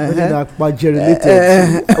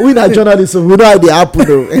we not journalists, so we know how they happen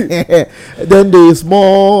though. Then the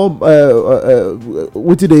small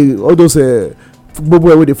what did they all those football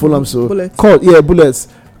where they follow them so bullets. Bullets.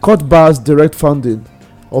 Court bars direct funding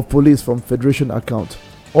of police from Federation account.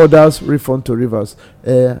 Others refund to Rivers.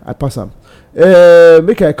 I pass them.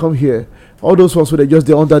 Make I come here. All those ones where they just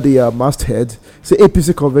under the masthead. Say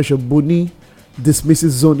APC convention. Boni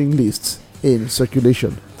dismisses zoning lists in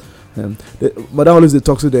circulation. But always they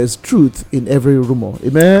talk so there's truth in every rumor.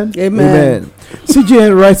 Amen.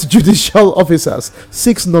 CJN writes judicial officers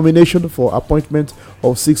 6 nomination for appointment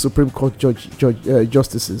of 6 Supreme Court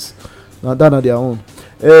justices. Now that are their own.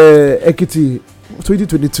 Ekiti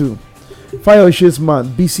 2022. Fayoshe's man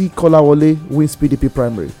BC Kolawole wins PDP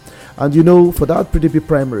primary, and for that PDP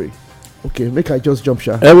primary, okay, make I just jump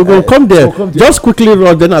shot. We will come there. Just quickly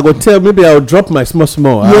run, then I go tell. Maybe I'll drop my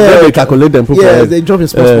small. Yeah, they calculate them. Yeah, they drop in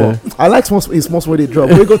small. I like small when they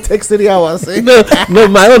drop. We go text 3 hours. no,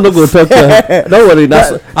 my own no go talk. Don't worry.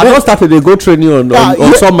 I don't start to go training on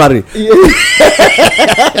summary.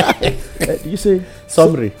 You say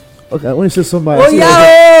summary. Okay, when you say somebody,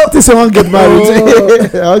 this someone get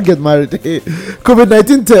married. I'll get married.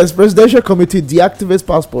 COVID-19 test. Presidential committee deactivates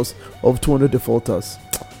passports of 200 defaulters.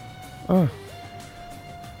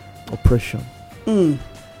 Oppression.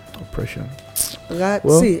 Oppression. Right.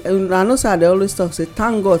 Well, see, I know sir, they always talk. Say,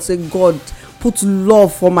 thank God. Say, God put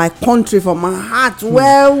love for my country, for my heart.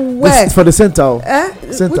 Well. For the center.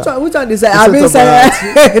 Center. Which one is that? I mean, say,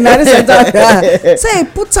 the center. Say,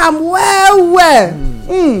 put them well.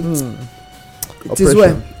 It is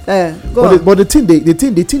well. Go on. But the thing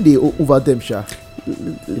they over them, Sha.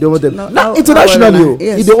 They over them. No, internationally,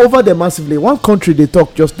 yes. They over them massively. One country they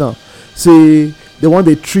talk just now. Say the one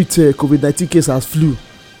they treat COVID-19 case as flu.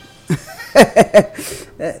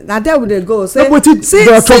 Now there we they go. Say, see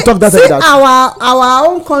our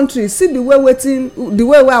own country. See the way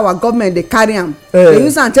where our government they carry them. They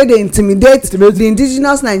use and they intimidate the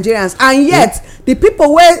indigenous Nigerians, and yet the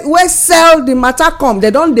people where sell the matter come,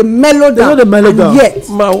 they don't the mellow down. Yet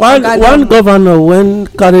one governor when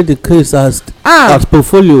carry the case as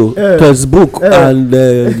portfolio, textbook and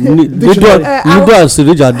legal and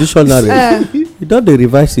syringe dictionary. He don't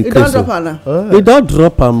revise the case. He don't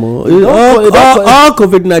drop am. All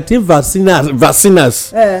COVID-19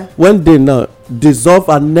 vacciners when they now dissolve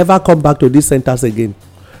and never come back to these centers again.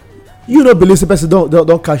 You don't believe the person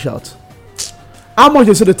don't cash out. How much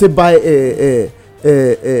they say they take buy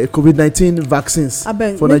COVID-19 vaccines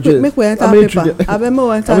for Nigeria? Make we enter paper.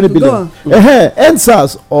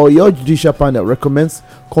 NSAS or your judicial panel recommends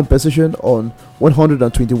compensation on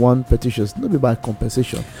 121 petitions. Not be by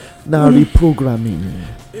compensation. Now reprogramming.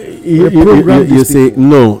 You say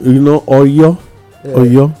no.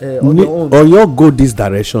 Oyo go this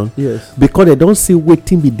direction. Yes. Because they don't see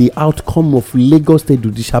waiting be the outcome of Lagos State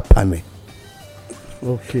Judicial Panel.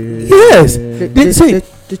 Okay. Yes. They say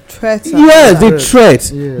the threat. Yes, the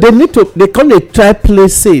threat. Yeah. They need to. They can't try play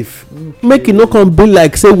safe. Okay. Make it not come be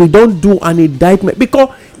like say we don't do an indictment because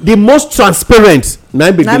the most transparent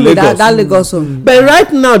now be the Lagos. That Lagos. But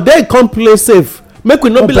right now they can't play safe. Make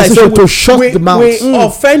we not be like so to shut the mouth. We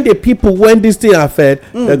offend the people when this thing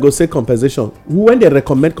affect. They go say compensation. When they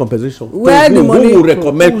recommend compensation, where the money? Who will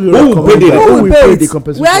recommend? Who will pay the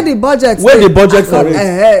compensation? Where the budget? Where the budget for it?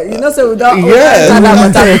 Say we don't.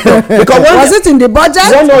 Yes. Because was it in the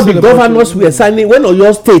budget? When all the governors were signing, when all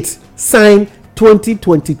your states signed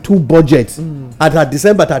 2022 budget at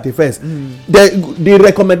December 31st, the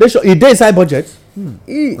recommendation it dey inside budget.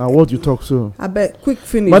 Now what you talk so? I bet quick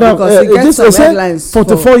finish Madam, because it gets some headlines.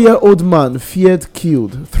 44-year-old man feared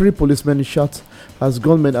killed. 3 policemen shot as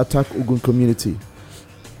gunmen attack Ogun community.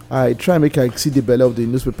 I try make I see the belly of the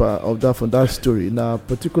newspaper of that from that story. Now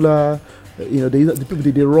particular the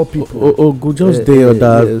people they raw people. Ogun just dey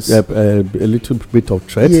under yes. a little bit of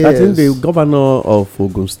threat. Yes. I think the governor of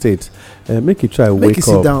Ogun State make he try wake up. Make you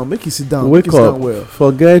sit down. Wake make you sit up. down well.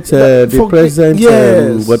 Forget the present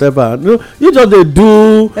yes. whatever. No, you just dey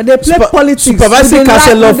do. And they play politics. Supervising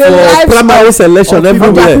counselor for primary selection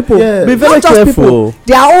everywhere. Yeah. Be very Not just careful. people,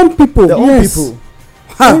 their own people. Their own people.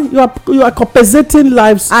 You are compensating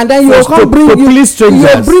lives. And then you for come bring police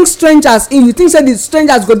strangers. you bring strangers in. You think say the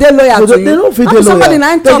strangers go dey loyal to you? They don't fit dey How somebody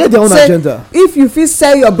loyal. na They get their own say agenda. if you fit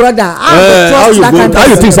sell your brother, How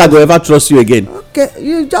you think I go ever trust you again? Okay,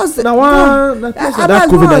 you just Now one that abeg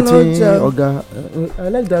go COVID-19 on, no, oga. I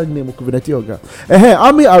like that name, COVID-19 oga.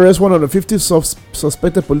 Army arrest 150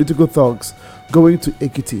 suspected political thugs going to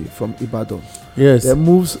Ekiti from Ibadan. Yes. They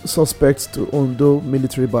moves suspects to Ondo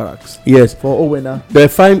military barracks Yes. for Owena. They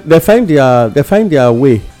find their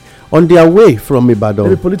way on their way from The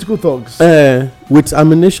Ibadan. political thugs. With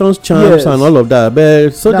ammunition, charms, Yes. and all of that.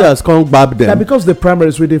 But soldiers can't grab Now them. because the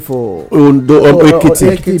primaries waiting for On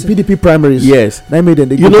Ekiti. PDP primaries. Yes. That made them.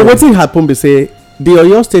 They You go know there. what happened? They say the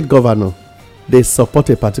Oyo State governor they support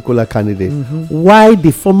a particular candidate. Why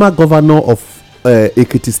the former governor of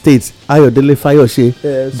Ekiti State, Ayodele Fayose,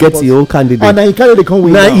 get support- his own candidate? And now he carry the come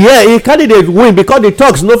win. Now, now. yeah, a candidate win because the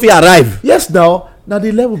talks no fit arrive. Yes, now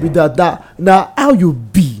the level be that now how you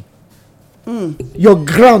be your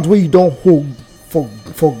ground where you don't hold for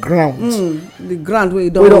ground. the ground where you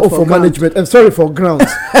We don't don't hold hold for for ground. management. And sorry for ground.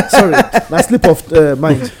 Sorry, na slip of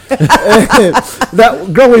mind. That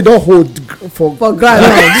ground where you don't hold for ground.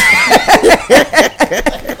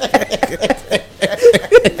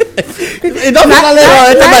 It don't finally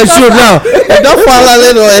enter my shoe now. It don't finally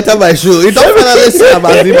enter my shoe. It don't finally say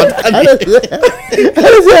about the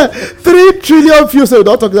 3 trillion fuel. So we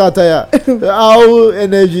don't talk that tire. How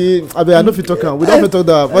energy? I mean, I know if you talk. We don't talk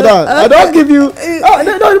that. But I don't give you. Oh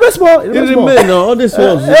no, the best more. It remain all this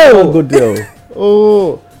was good deal.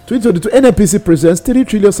 Oh, 2022 NNPC presents 3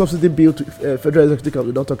 trillion subsidy bill to Federal Executive Council.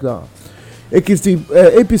 We don't talk now.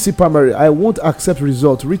 APC primary. I won't accept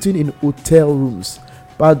result written in hotel rooms.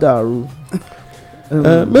 Badaru.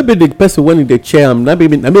 Maybe the person when in the chair,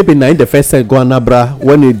 maybe nine the first time go Anambra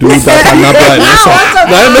when he do that Anambra election.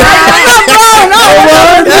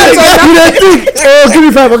 Give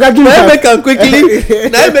me 5. Okay, give me 5.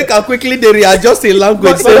 Make her quickly. They readjust the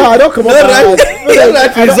language. But I don't come up. No right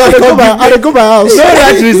result. I go my house. No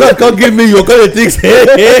right result. Can't give me your kind of things.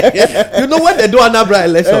 You know when they do Anambra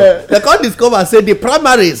election, they can't discover say the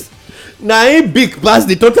primaries. Now it big pass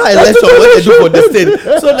the total election what they do for the state.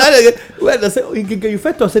 So now they say you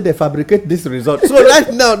first to say they fabricate this result. So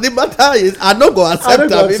right now the matter is I not go accept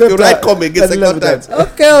them if you right come again second time.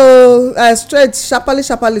 Okay, straight sharply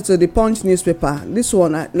to the Punch newspaper. This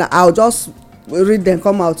one now I'll just read them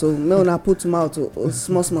come out to me una put mouth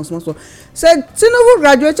small. Say Tinubu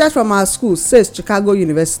graduated from our school, says Chicago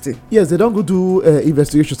University. Yes, they don't go do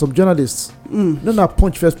investigation. Some journalists, no,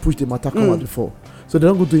 Punch first push the matter come out before. So they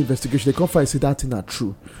don't go do investigation. They come find say that thing are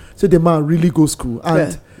true. So the man really go school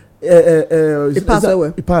and he pass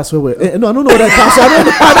well. He pass well. No, I don't know what I pass. I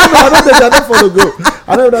don't follow go.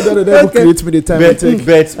 I don't know that they create me the time.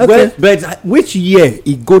 But which year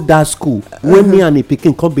he go that school when me and the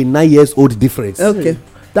pikin come be 9 years old difference? Okay.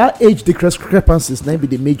 That age discrepancies now be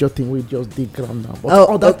the major thing we just dig ground now. But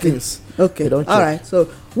other things, okay. They don't All check. right. So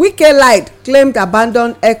Wike lied, claimed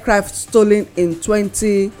abandoned aircraft stolen in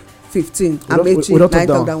 2015. We don't talk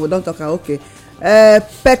down. We don't talk. Okay.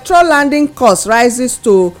 Petrol landing cost rises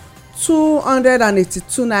to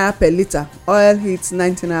 282 naira per litre. Oil hits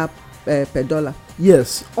 90 naira per dollar.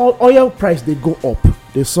 Yes, oil price they go up,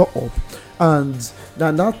 they saw up, and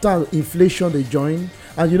now that time inflation they join,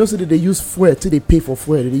 and you know so that they use fuel till they pay for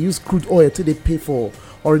fuel, they use crude oil till they pay for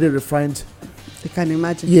already refined. You can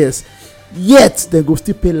imagine. Yes, yet they go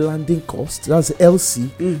still pay landing cost. That's LC.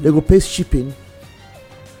 They go pay shipping.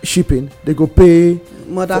 They go pay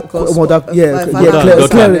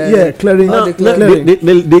clearing.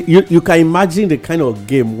 You can imagine the kind of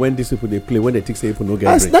game when these people they play when they think say people no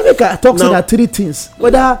get As brain. Navika talks about 3 things: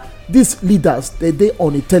 whether these leaders they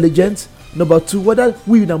unintelligent, number 2 whether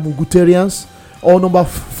we na Mugutarians, or number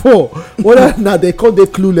 4 whether now they call they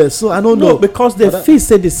clueless. So I don't know because they feel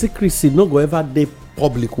say the secrecy no go ever dey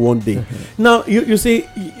public one day. Now you see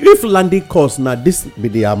if landing cost now this be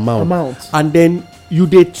the amount and then you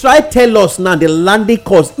dey try tell us now the landing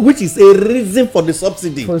cost which is a reason for the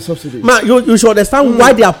subsidy. Man, you should understand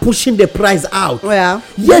why they are pushing the price out. Yeah.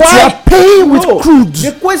 Yet you are paying with crude.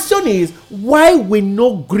 The question is why we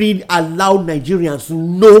no green allow Nigerians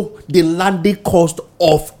know the landing cost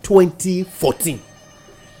of 2014.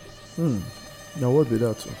 Now what be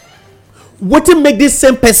that? Wetin make this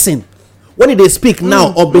same person when they speak now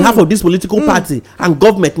on behalf of this political party and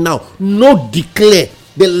government now, no declare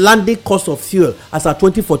the landing cost of fuel as at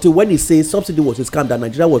 2014 when he says subsidy was a scam, that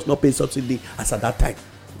Nigeria was not paying subsidy as at that time.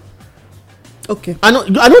 Okay. I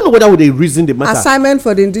don't know whether they reason the matter. Assignment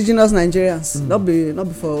for the indigenous Nigerians, not be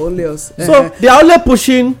for only us. So they are only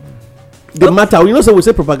pushing the matter. You know, so we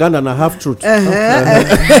say propaganda and a half truth.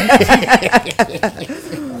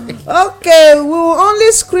 Okay, we will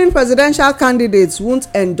only screen presidential candidates, won't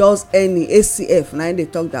endorse any. ACF. Now they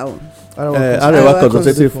talk that one. Arewa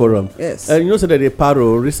Consultative Forum. Yes. You know, so that they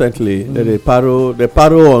paro recently. They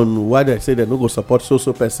paro on why they say they no go support so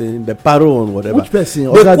person. They paro on whatever. Which person?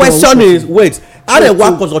 The question is, wait,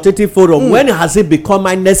 Arewa Consultative Forum. When has it become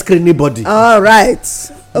my next screening body? All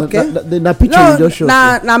right. Okay. The picture you just showed.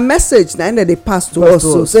 Now message. Now they pass to us.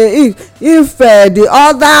 So say if the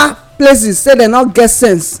other places say they not get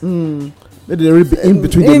sense. Maybe they read in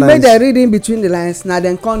between the lines. Maybe they read in between the lines. Now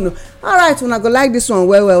then come no. All right, when I go like this one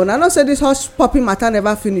well. Now not say this hush puppy matter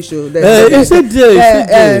never finish. Say they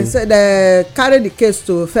carry the case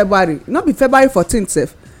to February. Not be February 14th,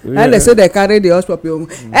 safe. And they say they carry the hush puppy home.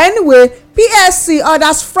 Anyway, PSC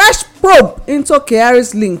orders fresh probe into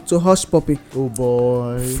Kyari's link to hush puppy. Oh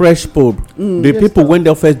boy. Fresh probe. The people when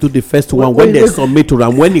they first do the first one, when they submit to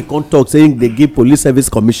them, when he come talk saying they give police service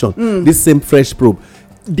commission, this same fresh probe.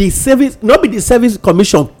 The service, not be the service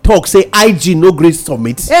commission talk say IG no grade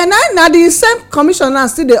submit. Now the same commission now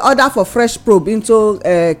still they order for fresh probe into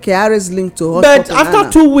Kyari's link to hush but puppy.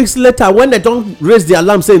 after 2 weeks later, when they don't raise the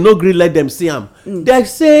alarm say no grade, let them see him. They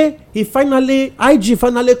say IG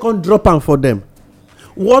finally come drop am for them.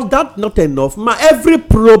 Was that not enough? Every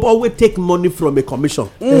probe always take money from a commission.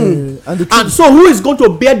 And so who is going to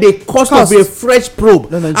bear the cost of a fresh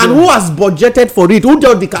probe? And who has budgeted for it? Who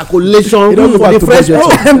does the calculation for the fresh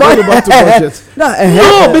probe? No,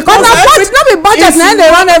 because not be budget now they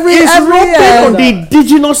run every on the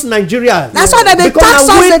indigenous Nigeria. That's why they tax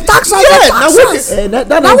us.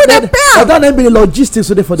 Now we dey pay. That ain't be the logistics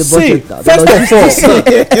today for the budget.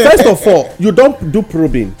 First of all, you don't do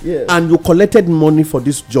probing and you collected money for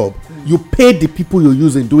this job. You pay the people you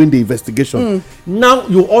use in doing the investigation. Now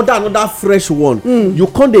you order another fresh one. You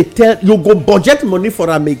can't you go budget money for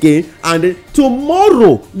them again, and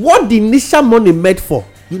tomorrow what the initial money made for,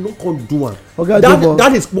 you no can't do one.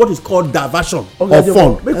 That is what is called diversion of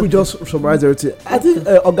fund. Make we just summarize everything. I think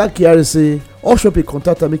Oga Kyari say all shopping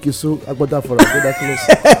contact and make you so agbada for that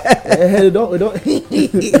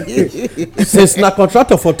close. Since na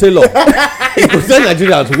contractor for Taylor, he go tell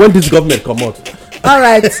Nigerians when this government come out. All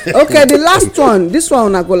right, okay, the last one, this one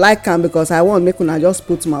una go like am because I want make una just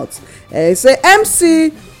put mouth. Say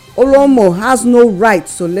MC Olomo has no right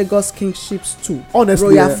to Lagos kingships too.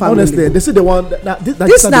 Honestly, they say the one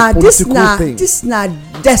this na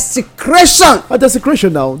desecration. A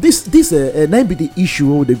desecration now. This name be the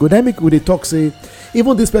issue. They go dynamic with the talk say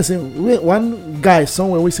even this person, one guy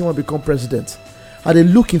somewhere we see want become president, and they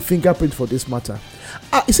looking fingerprint for this matter.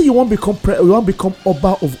 You say you want become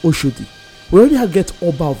Oba of Oshodi. We already get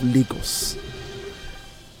Oba of Lagos.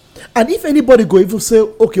 And if anybody go even say,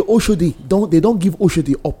 okay, Oshodi, they don't give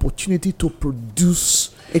Oshodi opportunity to produce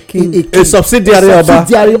a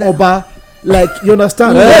subsidiary Oba. Like, you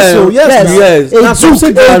understand? Yes. A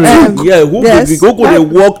subsidiary. Yeah, who go they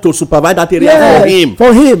work to supervise that area for him?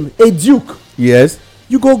 For him, a duke. Yes.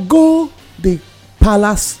 You go the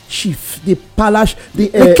palace chief, the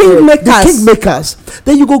kingmakers.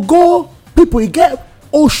 Then you go people, you get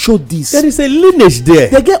Oshodis. There is a lineage there.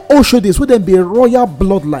 They get Oshodis who then be a royal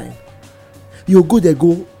bloodline. You go there,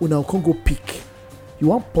 una can go pick. You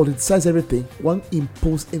want politicize everything, want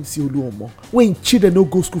impose MC Oluomo. When children no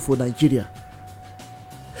go school for Nigeria.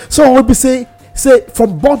 So I will be say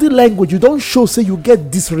from body language, you don't show say you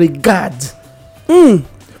get disregard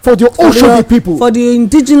for the Oshodi people. For the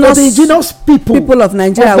indigenous people of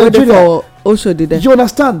Nigeria. Waiting for Oshodi there. You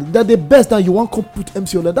understand that the best that you want to put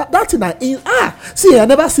MC Oluomo. That thing see, I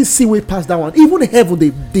never see way past that one. Even heaven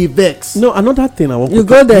they vex. No, another thing I want. You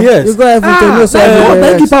go there. Yes. You go heaven to know. So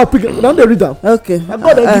keep power pick. Now they read them. Okay. I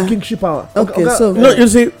got that kingship power. Okay. So no,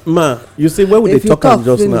 you see, when we they talk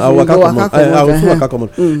just now, I will come on.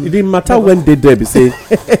 It didn't matter when they there. Be say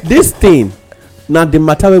this thing. Now the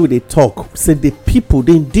matter where they talk, say the people,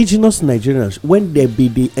 the indigenous Nigerians, when they be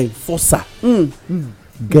the enforcer,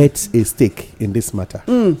 get a stake in this matter.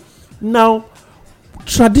 Now,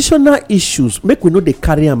 traditional issues make we know they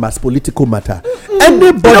carry them as political matter.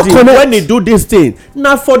 Anybody when they do this thing,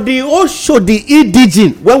 now for the Oshodi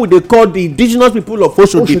indigene, when we they call the indigenous people of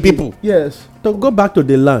Oshodi people, yes, to go back to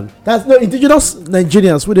the land. That's no indigenous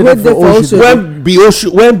Nigerians who they for Oshodi.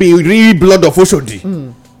 When be real blood of Oshodi.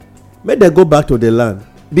 May they go back to the land.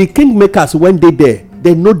 the kingmakers when they there,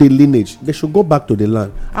 they know the lineage. They should go back to the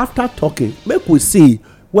land. After talking, make we see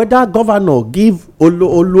whether governor give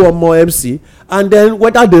Oluomo MC, and then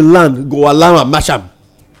whether the land go allow am match am.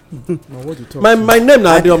 My name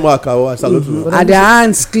na Adeomo Akawo. I salute you. Are their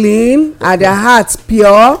hands clean? Are their hearts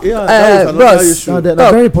pure? Yeah, that is another issue. Now, the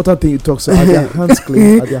very important thing you talk, sir. Are their hands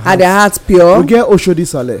clean? Are their hearts pure? We get Oshodi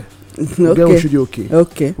Saleh. We get Oshodi okay.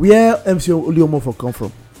 Okay. Where MC Oluomo for come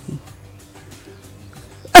from?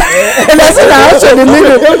 That's not also the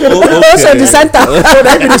middle. Also the center. So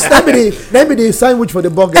let me the sandwich for the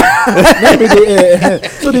burger. Let me the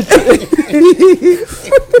so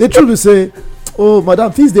the truth is say, oh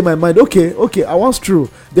madam, things dey my mind. Okay, I want true.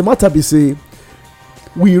 The matter be say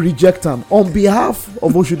we reject them on behalf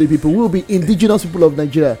of Oshodi people. We will be indigenous people of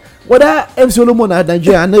Nigeria. Whether MC Oluomo na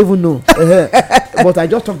Nigeria, I don't even know. But I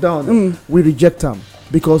just talk down. We reject them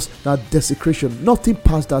because that desecration. Nothing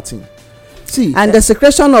past that thing. See, and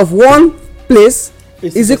desecration of one place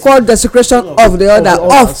is equal desecration of the other,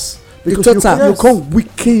 of because the total. you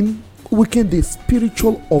can't weaken the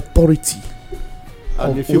spiritual authority.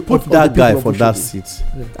 And if you put that guy for that seat,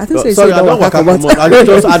 I think say sorry, I don't waka comot. I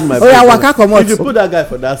just add my. Oh yeah, waka comot. If you put that guy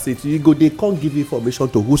for that seat, you go. They can't give information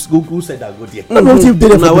to who said that go there.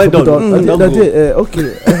 Well done.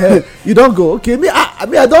 Okay, you don't go. Okay,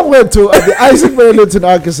 I don't went to the Isaac Merlington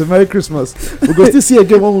Arkansas. Merry Christmas. We go still see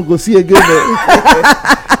again when we go see again.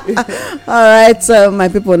 All right, my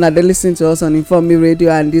people, now they listen to us on Inform Me Radio,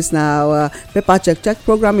 and this now our paper check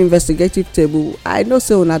program investigative table. I know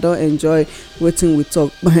say una don enjoy wetin we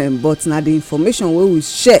talk, but now the information wey we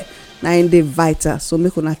share na in dey vital, so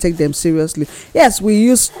make una take them seriously. Yes, we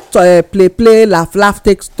use play, laugh,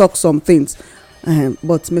 talk some things,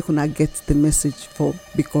 but make una get the message for,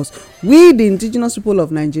 because we the indigenous people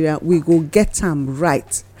of Nigeria, we go get am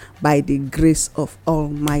right by the grace of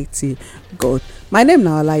Almighty God. My name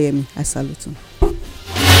na Olayemi. I salute you.